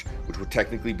large, which would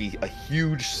technically be a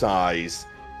huge size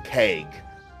keg,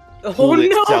 pull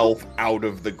itself out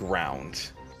of the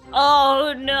ground.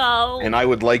 Oh no! And I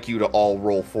would like you to all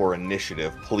roll for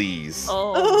initiative, please.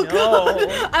 Oh no! God.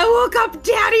 I woke up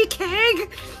Daddy Keg!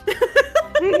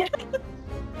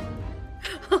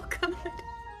 Oh god.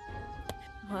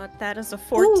 That is a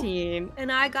 14. Ooh, and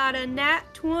I got a nat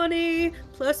 20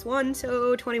 plus 1,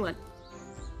 so 21.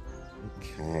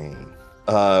 Okay.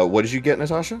 What did you get,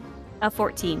 Natasha? A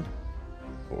 14.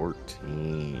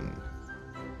 14.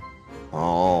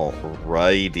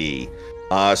 Alrighty.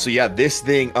 So yeah, this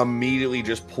thing immediately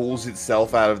just pulls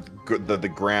itself out of the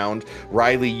ground.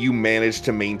 Riley, you manage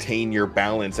to maintain your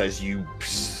balance as you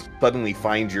suddenly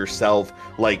find yourself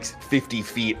like 50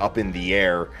 feet up in the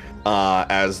air,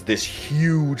 as this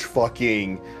huge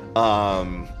fucking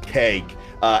keg.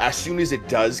 As soon as it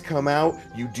does come out,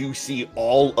 you do see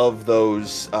all of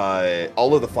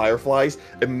the fireflies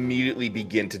immediately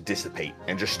begin to dissipate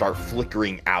and just start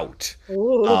flickering out,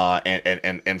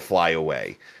 and fly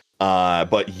away.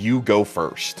 But you go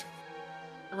first.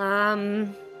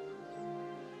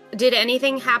 Did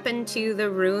anything happen to the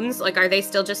runes? Like, are they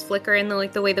still just flickering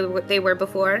like the way they were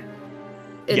before?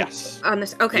 Yes. On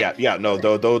this, okay. Yeah. No,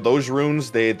 those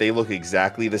runes they look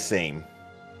exactly the same.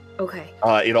 Okay.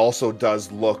 It also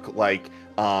does look like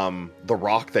the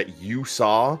rock that you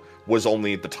saw was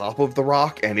only at the top of the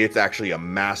rock, and it's actually a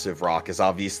massive rock, as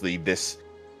obviously this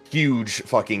huge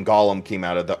fucking golem came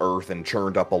out of the earth and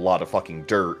churned up a lot of fucking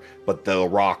dirt, but the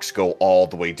rocks go all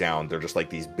the way down. They're just like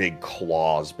these big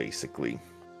claws, basically.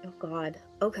 Oh god.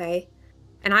 Okay.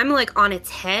 And I'm like on its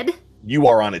head? You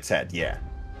are on its head, yeah.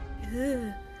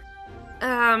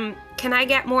 Can I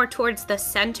get more towards the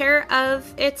center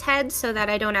of its head so that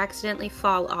I don't accidentally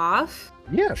fall off?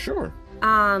 Yeah, sure.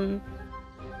 And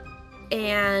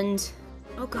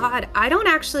oh god, I don't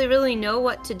actually really know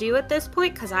what to do at this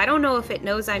point because I don't know if it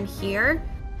knows I'm here.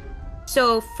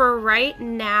 So for right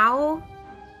now,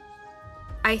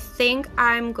 I think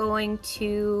I'm going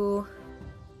to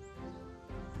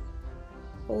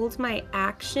hold my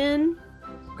action.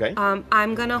 Okay.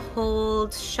 I'm gonna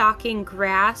hold Shocking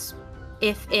Grasp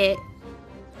if it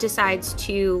decides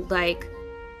to like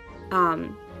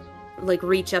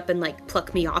reach up and like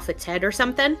pluck me off its head or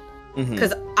something.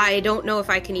 Because I don't know if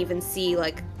I can even see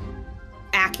like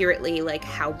accurately like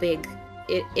how big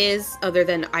it is, other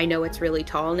than I know it's really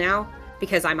tall now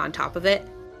because I'm on top of it.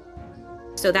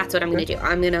 So that's what I'm gonna do.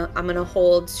 I'm gonna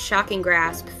hold Shocking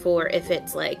Grasp for if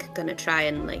it's like gonna try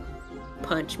and like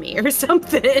punch me or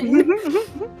something.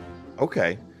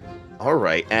 Okay. All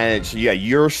right. And so, yeah,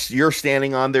 you're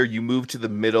standing on there. You move to the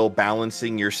middle,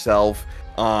 balancing yourself.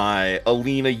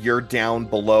 Alina, you're down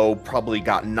below, probably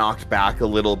got knocked back a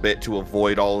little bit to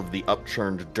avoid all of the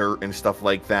upchurned dirt and stuff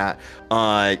like that.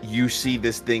 You see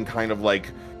this thing kind of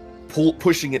like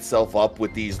pushing itself up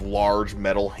with these large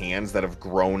metal hands that have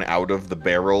grown out of the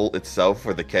barrel itself,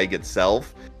 or the keg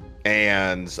itself.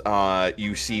 And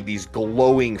you see these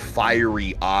glowing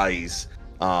fiery eyes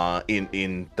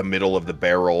in the middle of the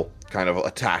barrel, kind of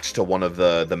attached to one of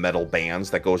the metal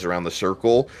bands that goes around the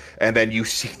circle, and then you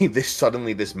see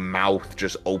this mouth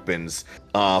just opens,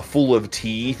 full of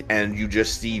teeth, and you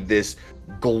just see this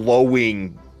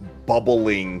glowing,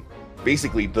 bubbling,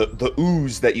 basically the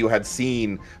ooze that you had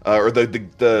seen, or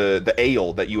the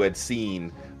ale that you had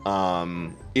seen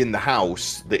in the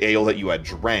house, the ale that you had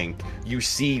drank. You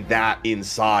see that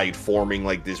inside forming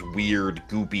like this weird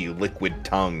goopy liquid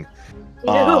tongue.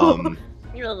 Yeah.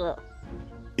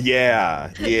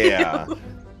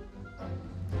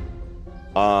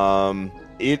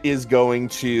 It is going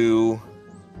to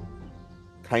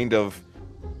kind of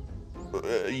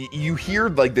you hear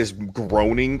like this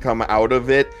groaning come out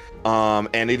of it,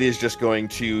 and it is just going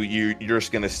to you're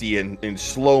just going to see in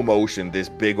slow motion this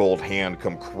big old hand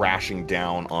come crashing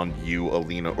down on you,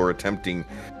 Alina, or attempting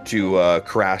to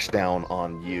crash down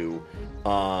on you.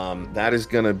 That is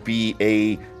going to be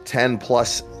a 10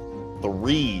 plus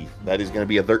 3. That is going to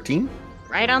be a 13.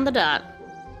 Right on the dot.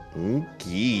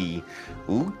 Ookie.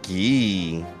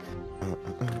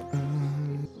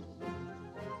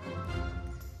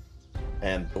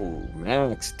 And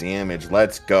max damage.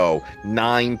 Let's go.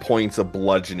 9 points of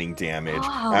bludgeoning damage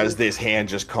as this hand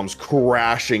just comes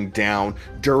crashing down.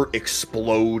 Dirt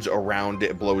explodes around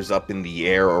it, blows up in the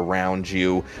air around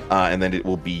you, and then it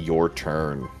will be your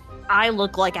turn. I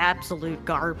look like absolute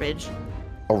garbage.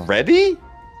 Already?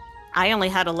 I only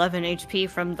had 11 HP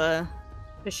from the...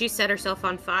 But she set herself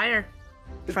on fire.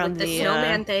 From with the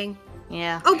snowman thing.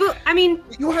 Yeah. Oh, but, I mean...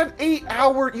 You had 8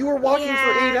 hours. You were walking for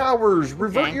 8 hours.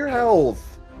 Revert your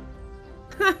health.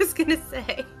 I was gonna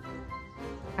say.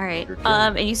 Alright.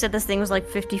 And you said this thing was like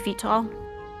 50 feet tall?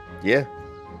 Yeah.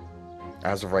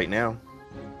 As of right now.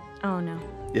 Oh, no.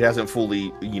 It hasn't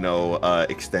fully,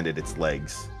 extended its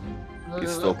legs.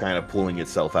 It's still kind of pulling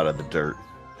itself out of the dirt.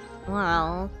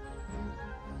 Well...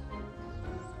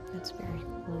 That's very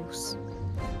close.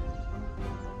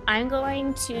 I'm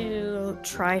going to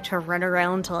try to run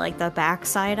around to like the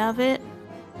backside of it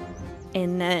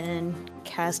and then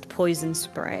cast poison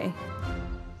spray.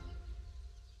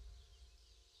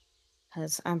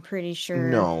 Because I'm pretty sure...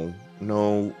 No.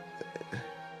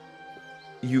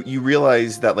 You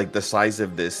realize that like the size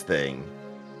of this thing,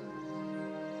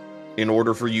 in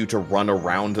order for you to run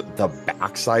around the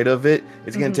backside of it,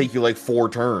 it's going to take you like 4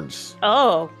 turns.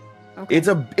 Oh. Okay. It's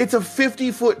a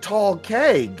 50-foot tall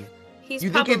keg. He's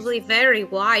probably very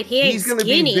wide. He's gonna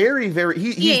skinny. Be very, very.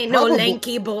 He ain't no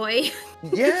lanky boy.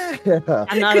 Yeah.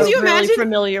 I'm not really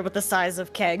familiar with the size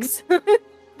of kegs.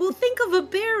 Well, think of a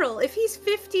barrel. If he's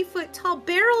 50 foot tall,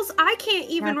 barrels, I can't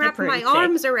even wrap my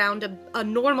arms around a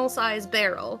normal size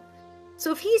barrel.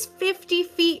 So if he's 50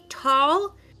 feet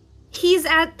tall, he's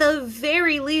at the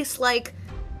very least like,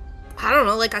 I don't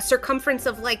know, like a circumference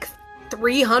of like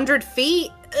 300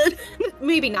 feet.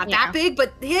 Maybe not that big,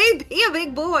 but he'd be a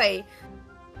big boy.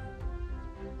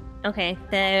 Okay,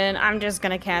 then I'm just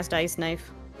gonna cast Ice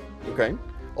Knife. Okay.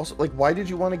 Also, like, why did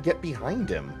you want to get behind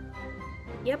him?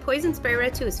 Yeah, poison spray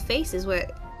right to his face is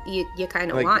what you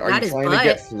kind of like, want, not his butt. Are you trying to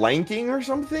get flanking or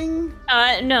something?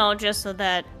 No, just so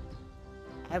that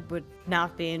I would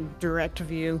not be in direct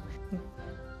view.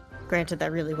 Granted,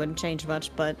 that really wouldn't change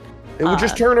much, but... It would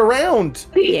just turn around!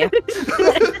 Yeah.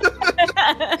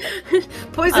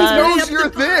 Poison knows you're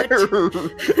there!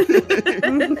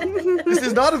 This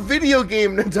is not a video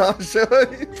game, Natasha!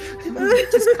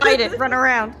 Just fight it, run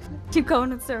around. Keep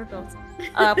going in circles.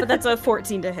 But that's a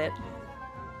 14 to hit.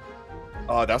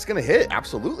 That's gonna hit,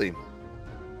 absolutely.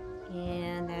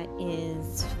 And that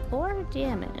is 4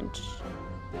 damage.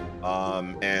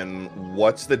 And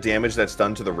what's the damage that's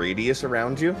done to the radius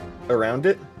around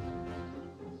it?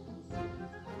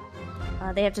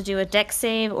 They have to do a dex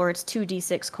save, or it's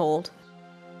 2d6 cold.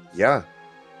 Yeah.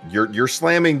 You're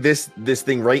slamming this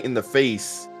thing right in the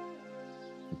face.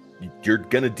 You're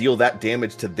gonna deal that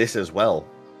damage to this as well.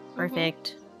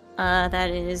 Perfect. That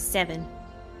is 7.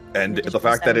 And the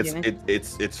fact that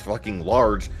it's fucking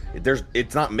large,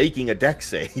 it's not making a dex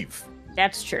save.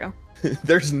 That's true.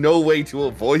 There's no way to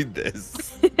avoid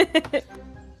this.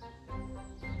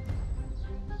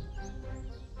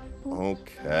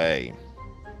 Okay.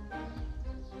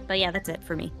 But yeah, that's it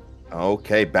for me.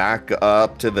 Okay, back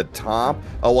up to the top.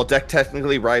 Oh, well,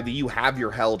 technically, Riley, you have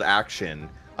your held action.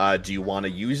 Do you want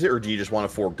to use it, or do you just want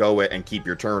to forego it and keep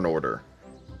your turn order?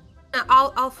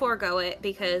 I'll forego it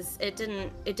because it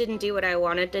didn't do what I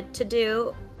wanted it to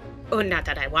do. Oh, not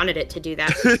that I wanted it to do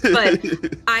that, but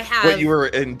I have what you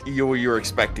were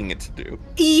expecting it to do.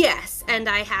 Yes, and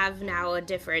I have now a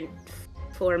different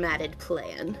formatted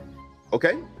plan.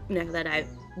 Okay. Now that I've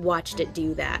watched it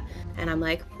do that, and I'm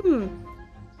like,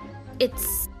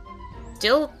 it's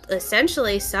still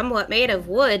essentially somewhat made of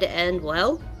wood, and,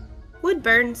 well, wood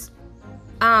burns.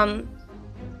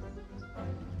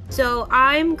 So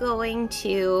I'm going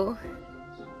to...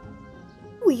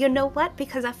 Ooh, you know what?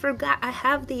 Because I forgot I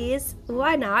have these.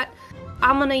 Why not?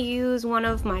 I'm gonna use one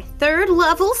of my 3rd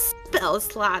level spell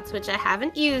slots, which I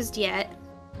haven't used yet.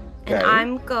 And Okay.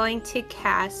 I'm going to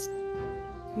cast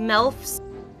Melf's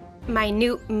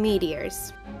Minute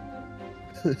Meteors.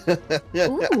 Ooh.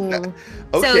 So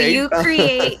Okay. you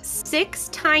create 6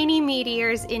 tiny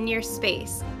meteors in your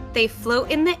space. They float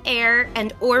in the air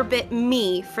and orbit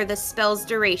me for the spell's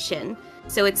duration.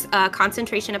 So it's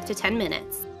concentration up to 10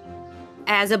 minutes.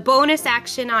 As a bonus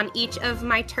action on each of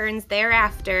my turns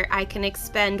thereafter, I can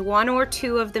expend 1 or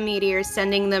 2 of the meteors,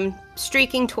 sending them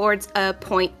streaking towards a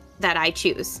point that I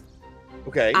choose.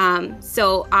 Okay.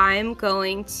 So I'm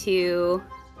going to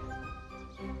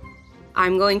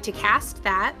cast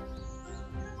that.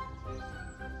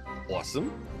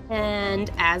 Awesome.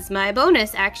 And as my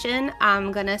bonus action,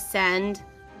 I'm gonna send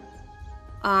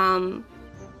 2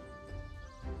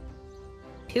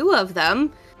 of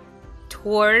them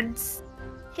towards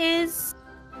his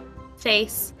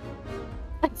face.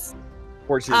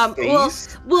 Towards his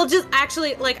face. Well, just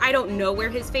actually, like, I don't know where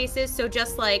his face is, so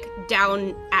just like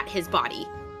down at his body,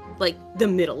 like the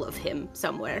middle of him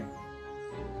somewhere.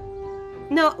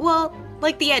 No, well,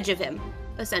 like the edge of him,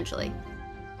 essentially.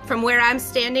 From where I'm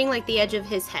standing, like the edge of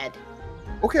his head.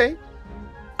 Okay.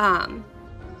 And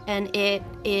it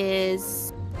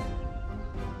is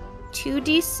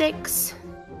 2d6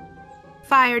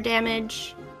 fire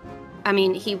damage. I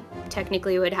mean, he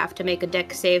technically would have to make a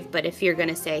dex save, but if you're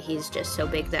gonna say he's just so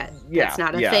big that that's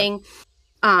not a thing,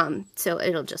 so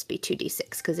it'll just be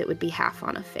 2d6 because it would be half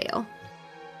on a fail.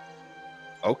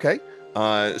 Okay.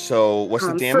 So what's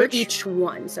the For damage? each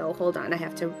one. So hold on, I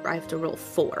have to roll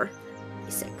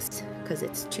 4d6 because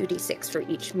it's 2d6 for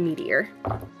each meteor.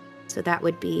 So that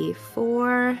would be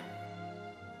 4,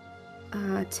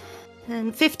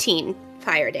 10, 15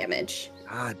 fire damage.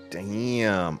 God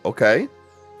damn. Okay.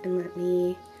 And let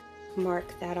me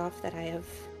mark that off that I have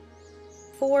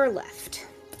 4 left.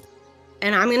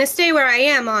 And I'm gonna stay where I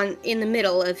am in the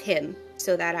middle of him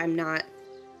so that I'm not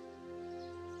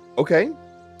Okay.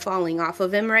 falling off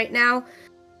of him right now.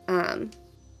 And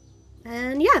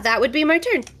yeah, that would be my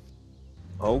turn.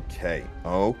 Okay.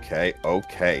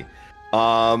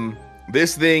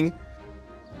 This thing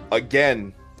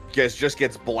again just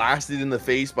gets blasted in the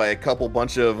face by a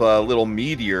bunch of little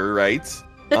meteorites.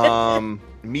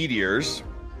 Meteors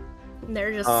And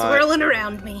they're just swirling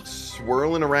around me.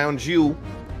 swirling around you.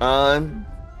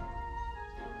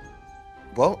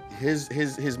 Well,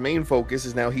 his main focus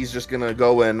is now he's just gonna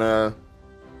go and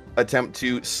attempt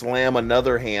to slam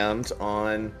another hand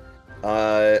on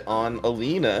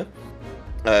Alina.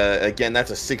 Again, that's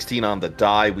a 16 on the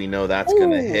die. We know that's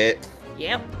gonna Ooh. hit.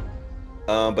 Yep.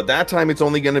 But that time it's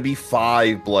only going to be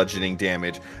 5 bludgeoning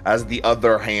damage as the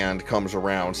other hand comes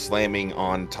around, slamming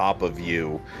on top of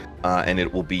you, and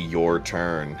it will be your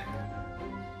turn.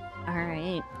 All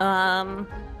right. I'm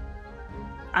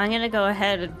gonna go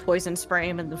ahead and poison spray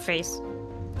him in the face.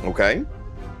 Okay.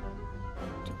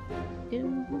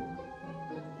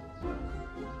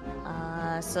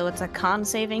 So it's a con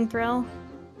saving throw.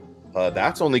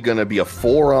 That's only going to be a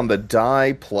 4 on the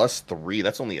die plus 3.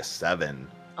 That's only a 7.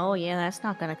 Oh yeah, that's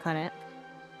not gonna cut it.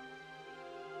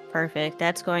 Perfect.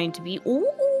 That's going to be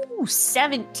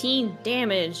 17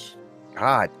 damage.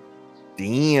 God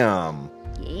damn.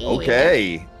 Yeah.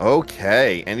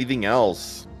 Okay. Anything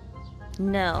else?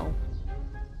 No.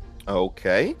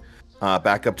 Okay.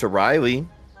 Back up to Riley.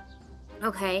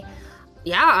 Okay.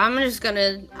 Yeah, I'm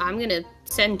gonna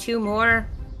send 2 more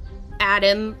at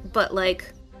him, but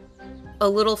like a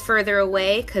little further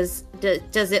away, because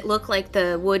does it look like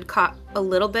the wood caught a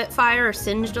little bit fire or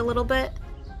singed a little bit?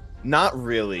 Not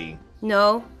really.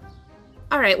 No?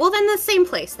 Alright, well then the same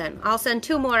place then. I'll send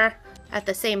 2 more at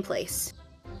the same place.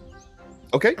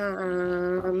 Okay.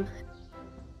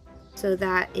 So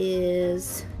that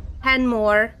is 10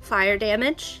 more fire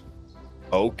damage.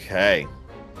 Okay.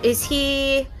 Is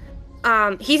he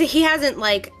he hasn't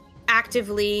like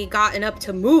actively gotten up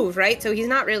to move, right? So he's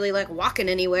not really like walking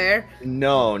anywhere.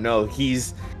 No,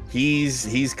 he's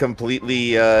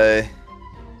completely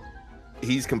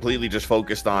just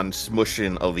focused on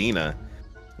smushing Alina.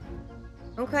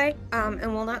 Okay.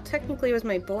 And well, not technically was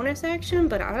my bonus action,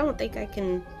 but I don't think I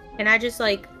can I just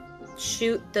like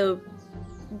shoot the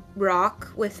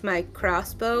rock with my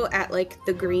crossbow at like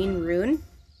the green rune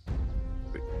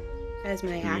as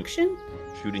my action?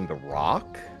 Shooting the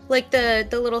rock? Like the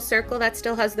little circle that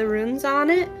still has the runes on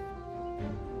it?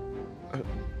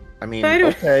 I mean, I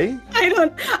don't- okay.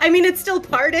 I mean, it's still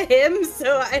part of him,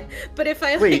 but if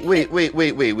I Wait.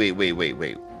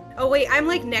 Oh wait, I'm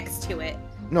like next to it.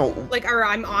 No, Like, or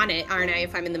I'm on it, aren't I,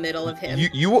 if I'm in the middle of him?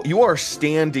 you are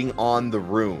standing on the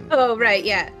rune. Oh, right,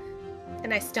 yeah.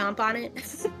 And I stomp on it.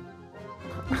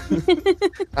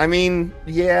 I mean,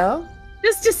 yeah.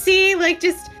 Just to see, like,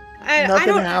 I Nothing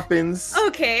don't... happens.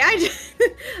 Okay, I just...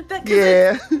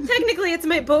 Yeah. Technically, it's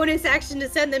my bonus action to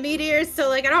send the meteors, so,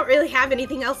 like, I don't really have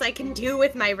anything else I can do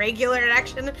with my regular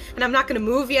action, and I'm not gonna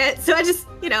move yet, so I just,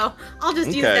 I'll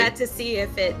just use Okay. that to see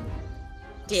if it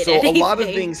did So anything. a lot of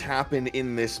things happen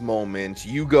in this moment.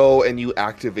 You go and you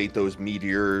activate those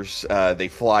meteors. They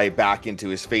fly back into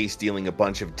his face, dealing a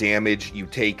bunch of damage. You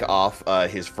take off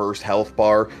his first health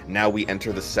bar. Now we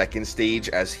enter the second stage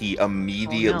as he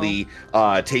immediately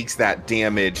takes that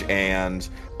damage, and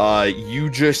you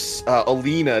just,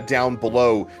 Alina, down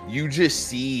below, you just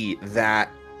see that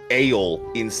ale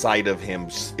inside of him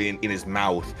in his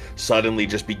mouth suddenly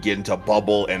just begin to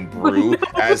bubble and brew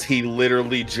as he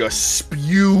literally just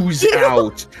spews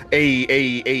out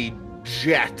a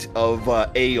jet of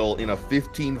ale in a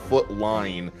 15-foot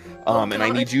line. And I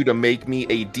God. need you to make me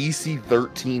a DC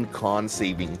 13 con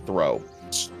saving throw.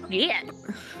 Yeah.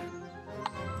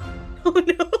 Oh,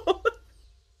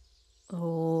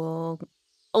 no.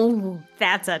 Oh,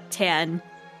 that's a 10.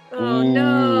 Oh,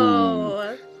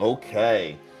 no.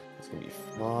 Okay. It's going to be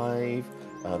 5.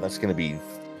 That's going to be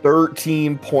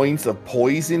 13 points of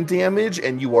poison damage,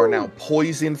 and you are now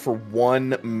poisoned for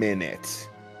 1 minute.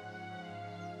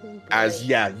 As,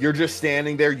 you're just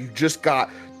standing there. You just got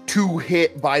 2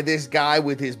 hit by this guy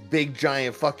with his big,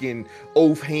 giant fucking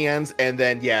oaf hands, and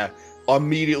then,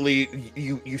 immediately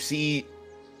you see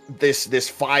this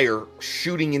fire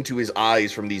shooting into his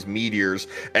eyes from these meteors,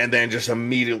 and then just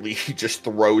immediately he just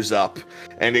throws up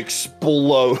and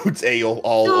explodes ale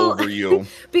all So- over you.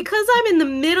 Because I'm in the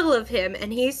middle of him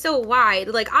and he's so wide,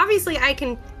 like, obviously I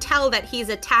can tell that he's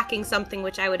attacking something,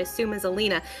 which I would assume is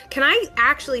Alina. Can I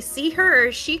actually see her, or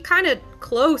is she kind of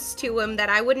close to him that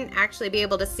I wouldn't actually be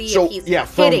able to see if he's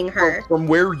hitting her? From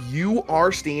where you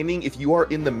are standing, if you are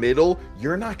in the middle,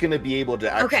 you're not going to be able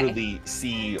to actually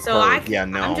see So her.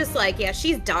 I'm just like,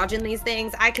 she's dodging these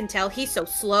things. I can tell he's so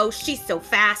slow, she's so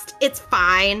fast. It's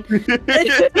fine. Meanwhile,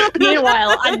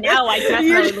 I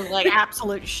definitely look like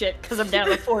absolute shit because I'm down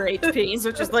to 4 HP, so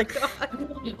it's just like,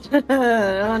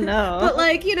 oh no. But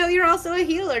like, you're also a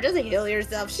healer. Just heal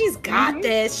yourself. She's got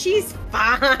this. She's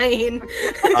fine.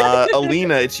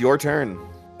 Alina, it's your turn.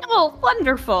 Oh,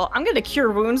 wonderful. I'm gonna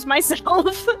cure wounds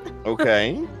myself.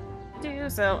 Okay.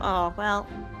 Oh, well,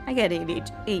 I get 8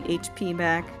 HP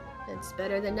back. It's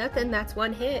better than nothing. That's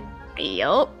 1 hit.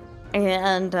 Yup.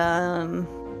 And,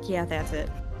 that's it.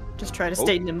 Just try to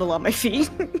stay nimble on my feet.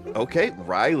 Okay,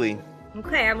 Riley.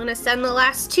 Okay, I'm gonna send the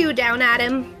last 2 down at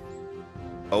him.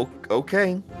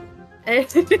 Okay.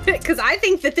 Because I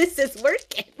think that this is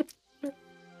working.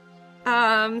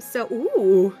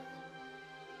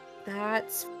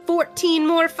 That's 14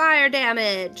 more fire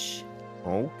damage.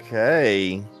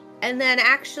 Okay. And then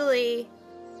actually,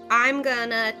 I'm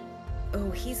gonna... Oh,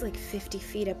 he's like 50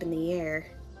 feet up in the air.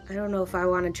 I don't know if I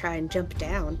want to try and jump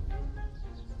down.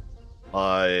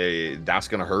 That's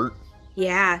gonna hurt.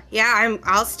 Yeah,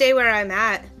 I'll stay where I'm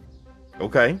at.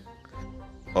 Okay.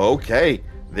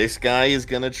 This guy is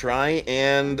gonna try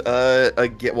and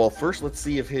get. Well, first let's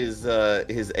see if his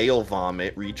ale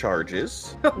vomit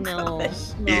recharges. No,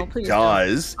 It please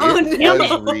does. don't. It Oh, does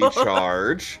no.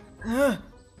 recharge.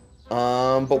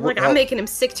 But Like, I'm making him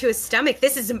sick to his stomach.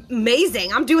 This is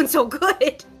amazing. I'm doing so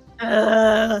good.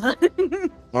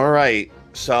 don't. all right.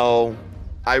 So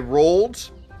I rolled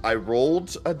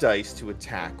a dice to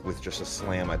attack with just a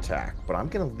slam attack, but I'm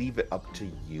gonna leave it up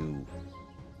to you,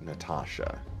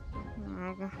 Natasha.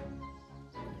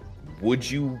 Would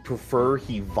you prefer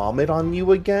he vomit on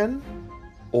you again?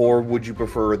 Or would you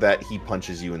prefer that he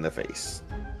punches you in the face?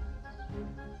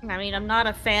 I mean, I'm not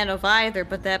a fan of either,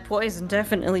 but that poison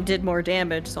definitely did more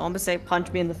damage, so I'm gonna say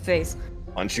punch me in the face.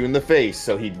 Punch you in the face.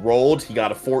 So he rolled, he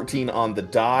got a 14 on the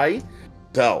die.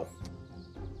 So,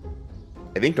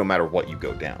 I think no matter what, you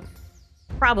go down.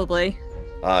 Probably.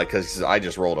 Because I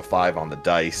just rolled a 5 on the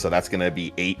dice, so that's going to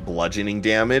be 8 bludgeoning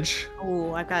damage.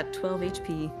 Oh, I've got 12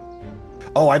 HP.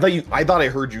 Oh, I thought I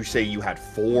heard you say you had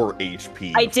 4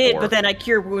 HP. I did, before. but then I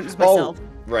cure wounds myself.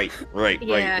 Right.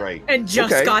 And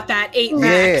just Okay. got that 8 Yeah,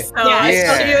 back. So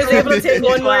yeah. she was able to take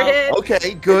 1 more hit.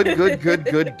 Okay,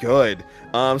 good.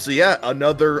 So yeah,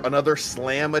 another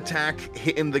slam attack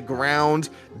hitting the ground,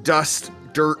 dust,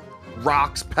 dirt,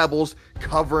 rocks, pebbles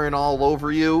covering all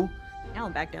over you. Now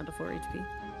I'm back down to 4 HP.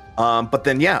 But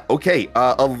then yeah, okay,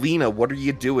 Alina, what are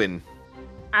you doing?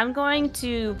 I'm going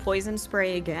to poison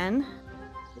spray again.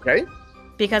 Okay.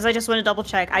 Because I just want to double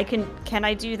check. Can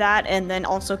I do that and then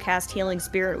also cast Healing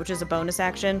Spirit, which is a bonus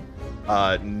action?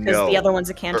 No. Because the other one's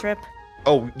a cantrip.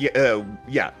 Oh yeah,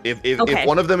 yeah. If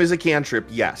one of them is a cantrip,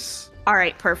 yes. All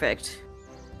right, perfect.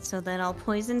 So then I'll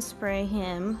poison spray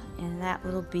him, and that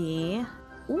will be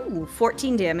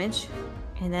 14 damage.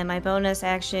 And then my bonus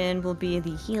action will be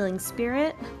the Healing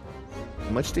Spirit. How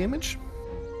much damage?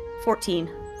 14.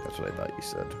 That's what I thought you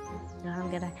said. Now I'm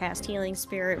gonna cast Healing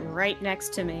Spirit right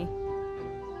next to me.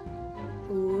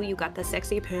 Ooh, you got the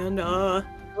sexy panda.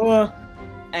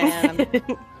 And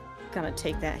I'm gonna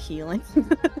take that healing.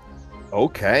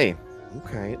 Okay.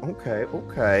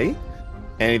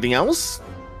 Anything else?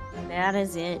 That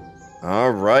is it.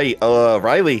 All right.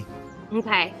 Riley.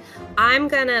 Okay. I'm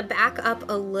gonna back up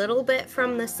a little bit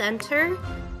from the center,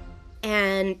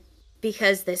 and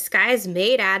because this guy's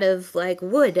made out of like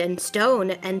wood and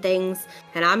stone and things,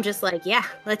 and I'm just like, yeah,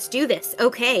 let's do this.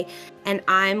 Okay. And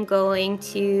I'm going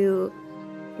to,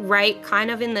 right kind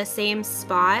of in the same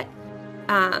spot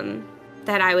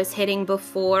that I was hitting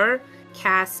before,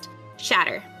 cast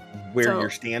Shatter. Where you're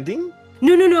standing?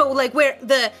 No, like where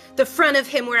the front of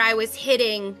him where I was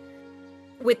hitting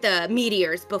with the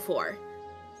meteors before.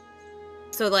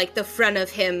 So like the front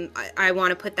of him, I want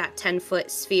to put that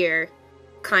 10-foot sphere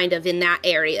kind of in that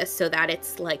area so that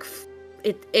it's like,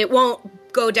 it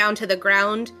won't go down to the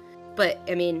ground, but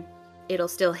I mean, it'll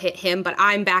still hit him, but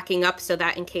I'm backing up so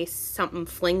that in case something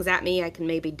flings at me, I can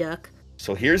maybe duck.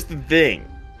 So here's the thing.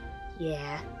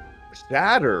 Yeah.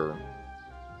 Shatter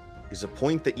is a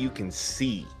point that you can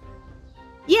see.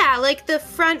 Yeah, like the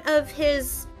front of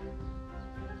his,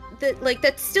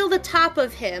 that's still the top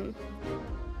of him.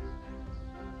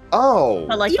 Oh.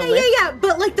 But like yeah,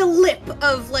 but like the lip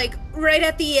of like right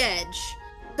at the edge,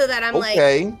 so that I'm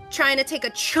like trying to take a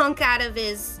chunk out of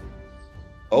his,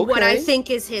 what I think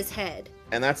is his head.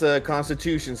 And that's a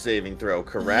Constitution saving throw,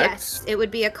 correct? Yes, it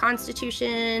would be a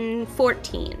Constitution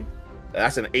 14.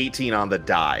 That's an 18 on the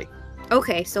die.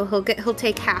 Okay, so he'll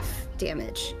take half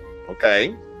damage.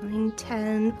 Okay. 9,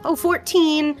 10,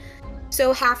 14.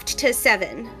 So halved to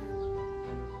 7.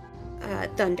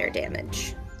 Thunder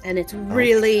damage. And it's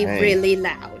really, really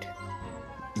loud.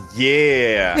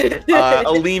 Yeah.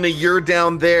 Alina, you're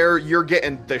down there. You're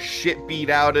getting the shit beat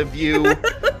out of you.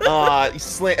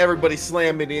 Everybody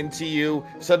slamming into you.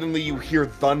 Suddenly you hear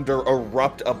thunder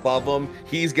erupt above him.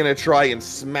 He's going to try and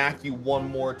smack you one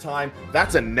more time.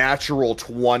 That's a natural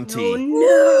 20. Oh,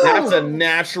 no. That's a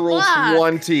natural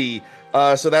 20.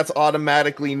 So that's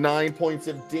automatically 9 points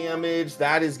of damage.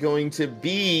 That is going to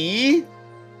be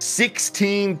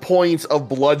 16 points of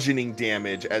bludgeoning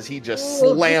damage as he just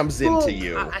slams into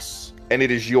you. Gosh. And it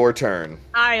is your turn.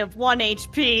 I have 1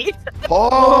 HP.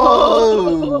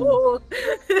 Oh!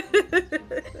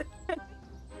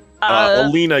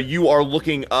 Alina, you are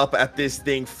looking up at this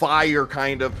thing, fire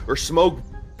or smoke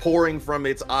pouring from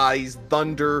its eyes,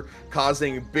 thunder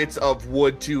causing bits of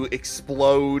wood to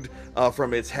explode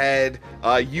from its head.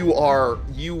 You are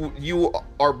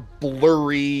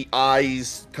blurry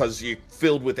eyes because you're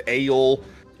filled with ale,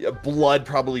 blood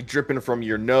probably dripping from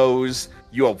your nose.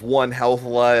 You have 1 health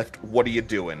left. What are you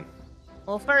doing?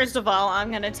 Well, first of all,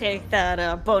 I'm gonna take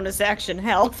that bonus action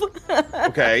health.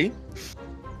 Okay.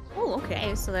 Oh,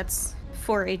 okay. So that's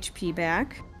 4 HP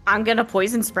back. I'm gonna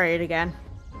poison spray it again.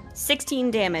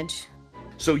 16 damage.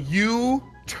 So you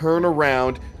turn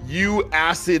around, you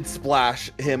acid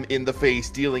splash him in the face,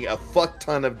 dealing a fuck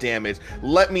ton of damage.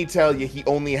 Let me tell you, he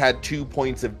only had 2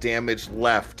 points of damage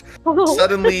left.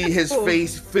 Suddenly, his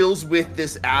face fills with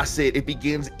this acid. It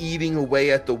begins eating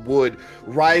away at the wood.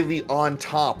 Riley on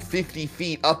top, 50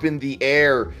 feet up in the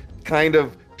air, kind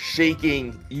of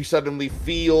shaking. You suddenly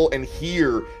feel and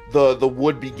hear the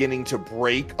wood beginning to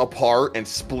break apart and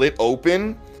split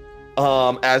open.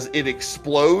 As it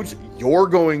explodes, you're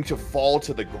going to fall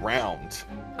to the ground.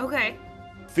 Okay.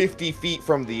 50 feet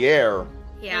from the air.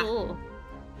 Yeah. Ooh.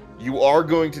 You are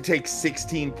going to take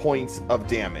 16 points of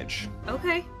damage.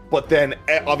 Okay. But then,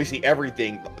 obviously,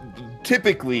 everything.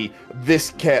 Typically,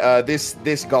 this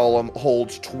golem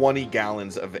holds 20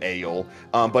 gallons of ale,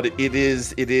 but it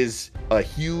is a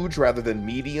huge rather than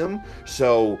medium.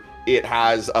 So it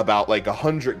has about like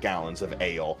 100 gallons of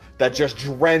ale that just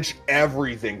drench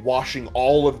everything, washing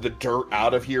all of the dirt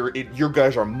out of here. You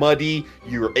guys are muddy,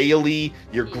 you're ale-y,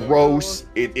 you're gross.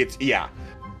 It's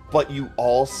But you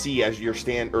all see as you're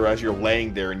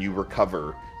laying there and you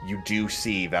recover, you do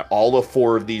see that all of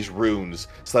 4 of these runes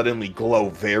suddenly glow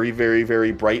very, very,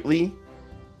 very brightly,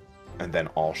 and then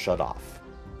all shut off.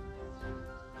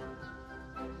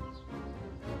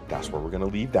 That's where we're gonna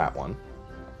leave that one.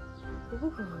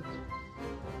 Ooh.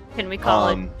 Can we call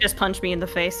it just punch me in the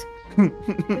face?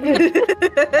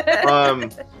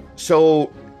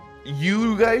 So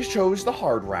you guys chose the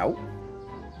hard route.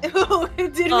 Oh,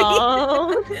 did we?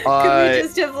 Oh. Could we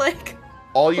just have like?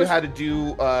 All you had to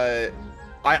do, I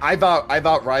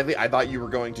thought Riley, I thought you were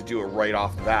going to do it right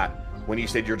off the bat when you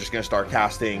said you're just going to start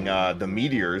casting the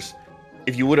meteors.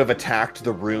 If you would have attacked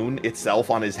the rune itself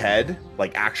on his head,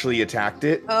 like actually attacked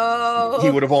it, he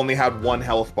would have only had 1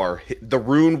 health bar. The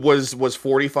rune was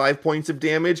 45 points of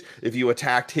damage. If you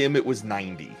attacked him, it was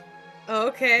 90.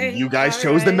 Okay. You guys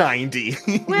chose the 90.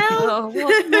 Well,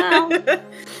 no.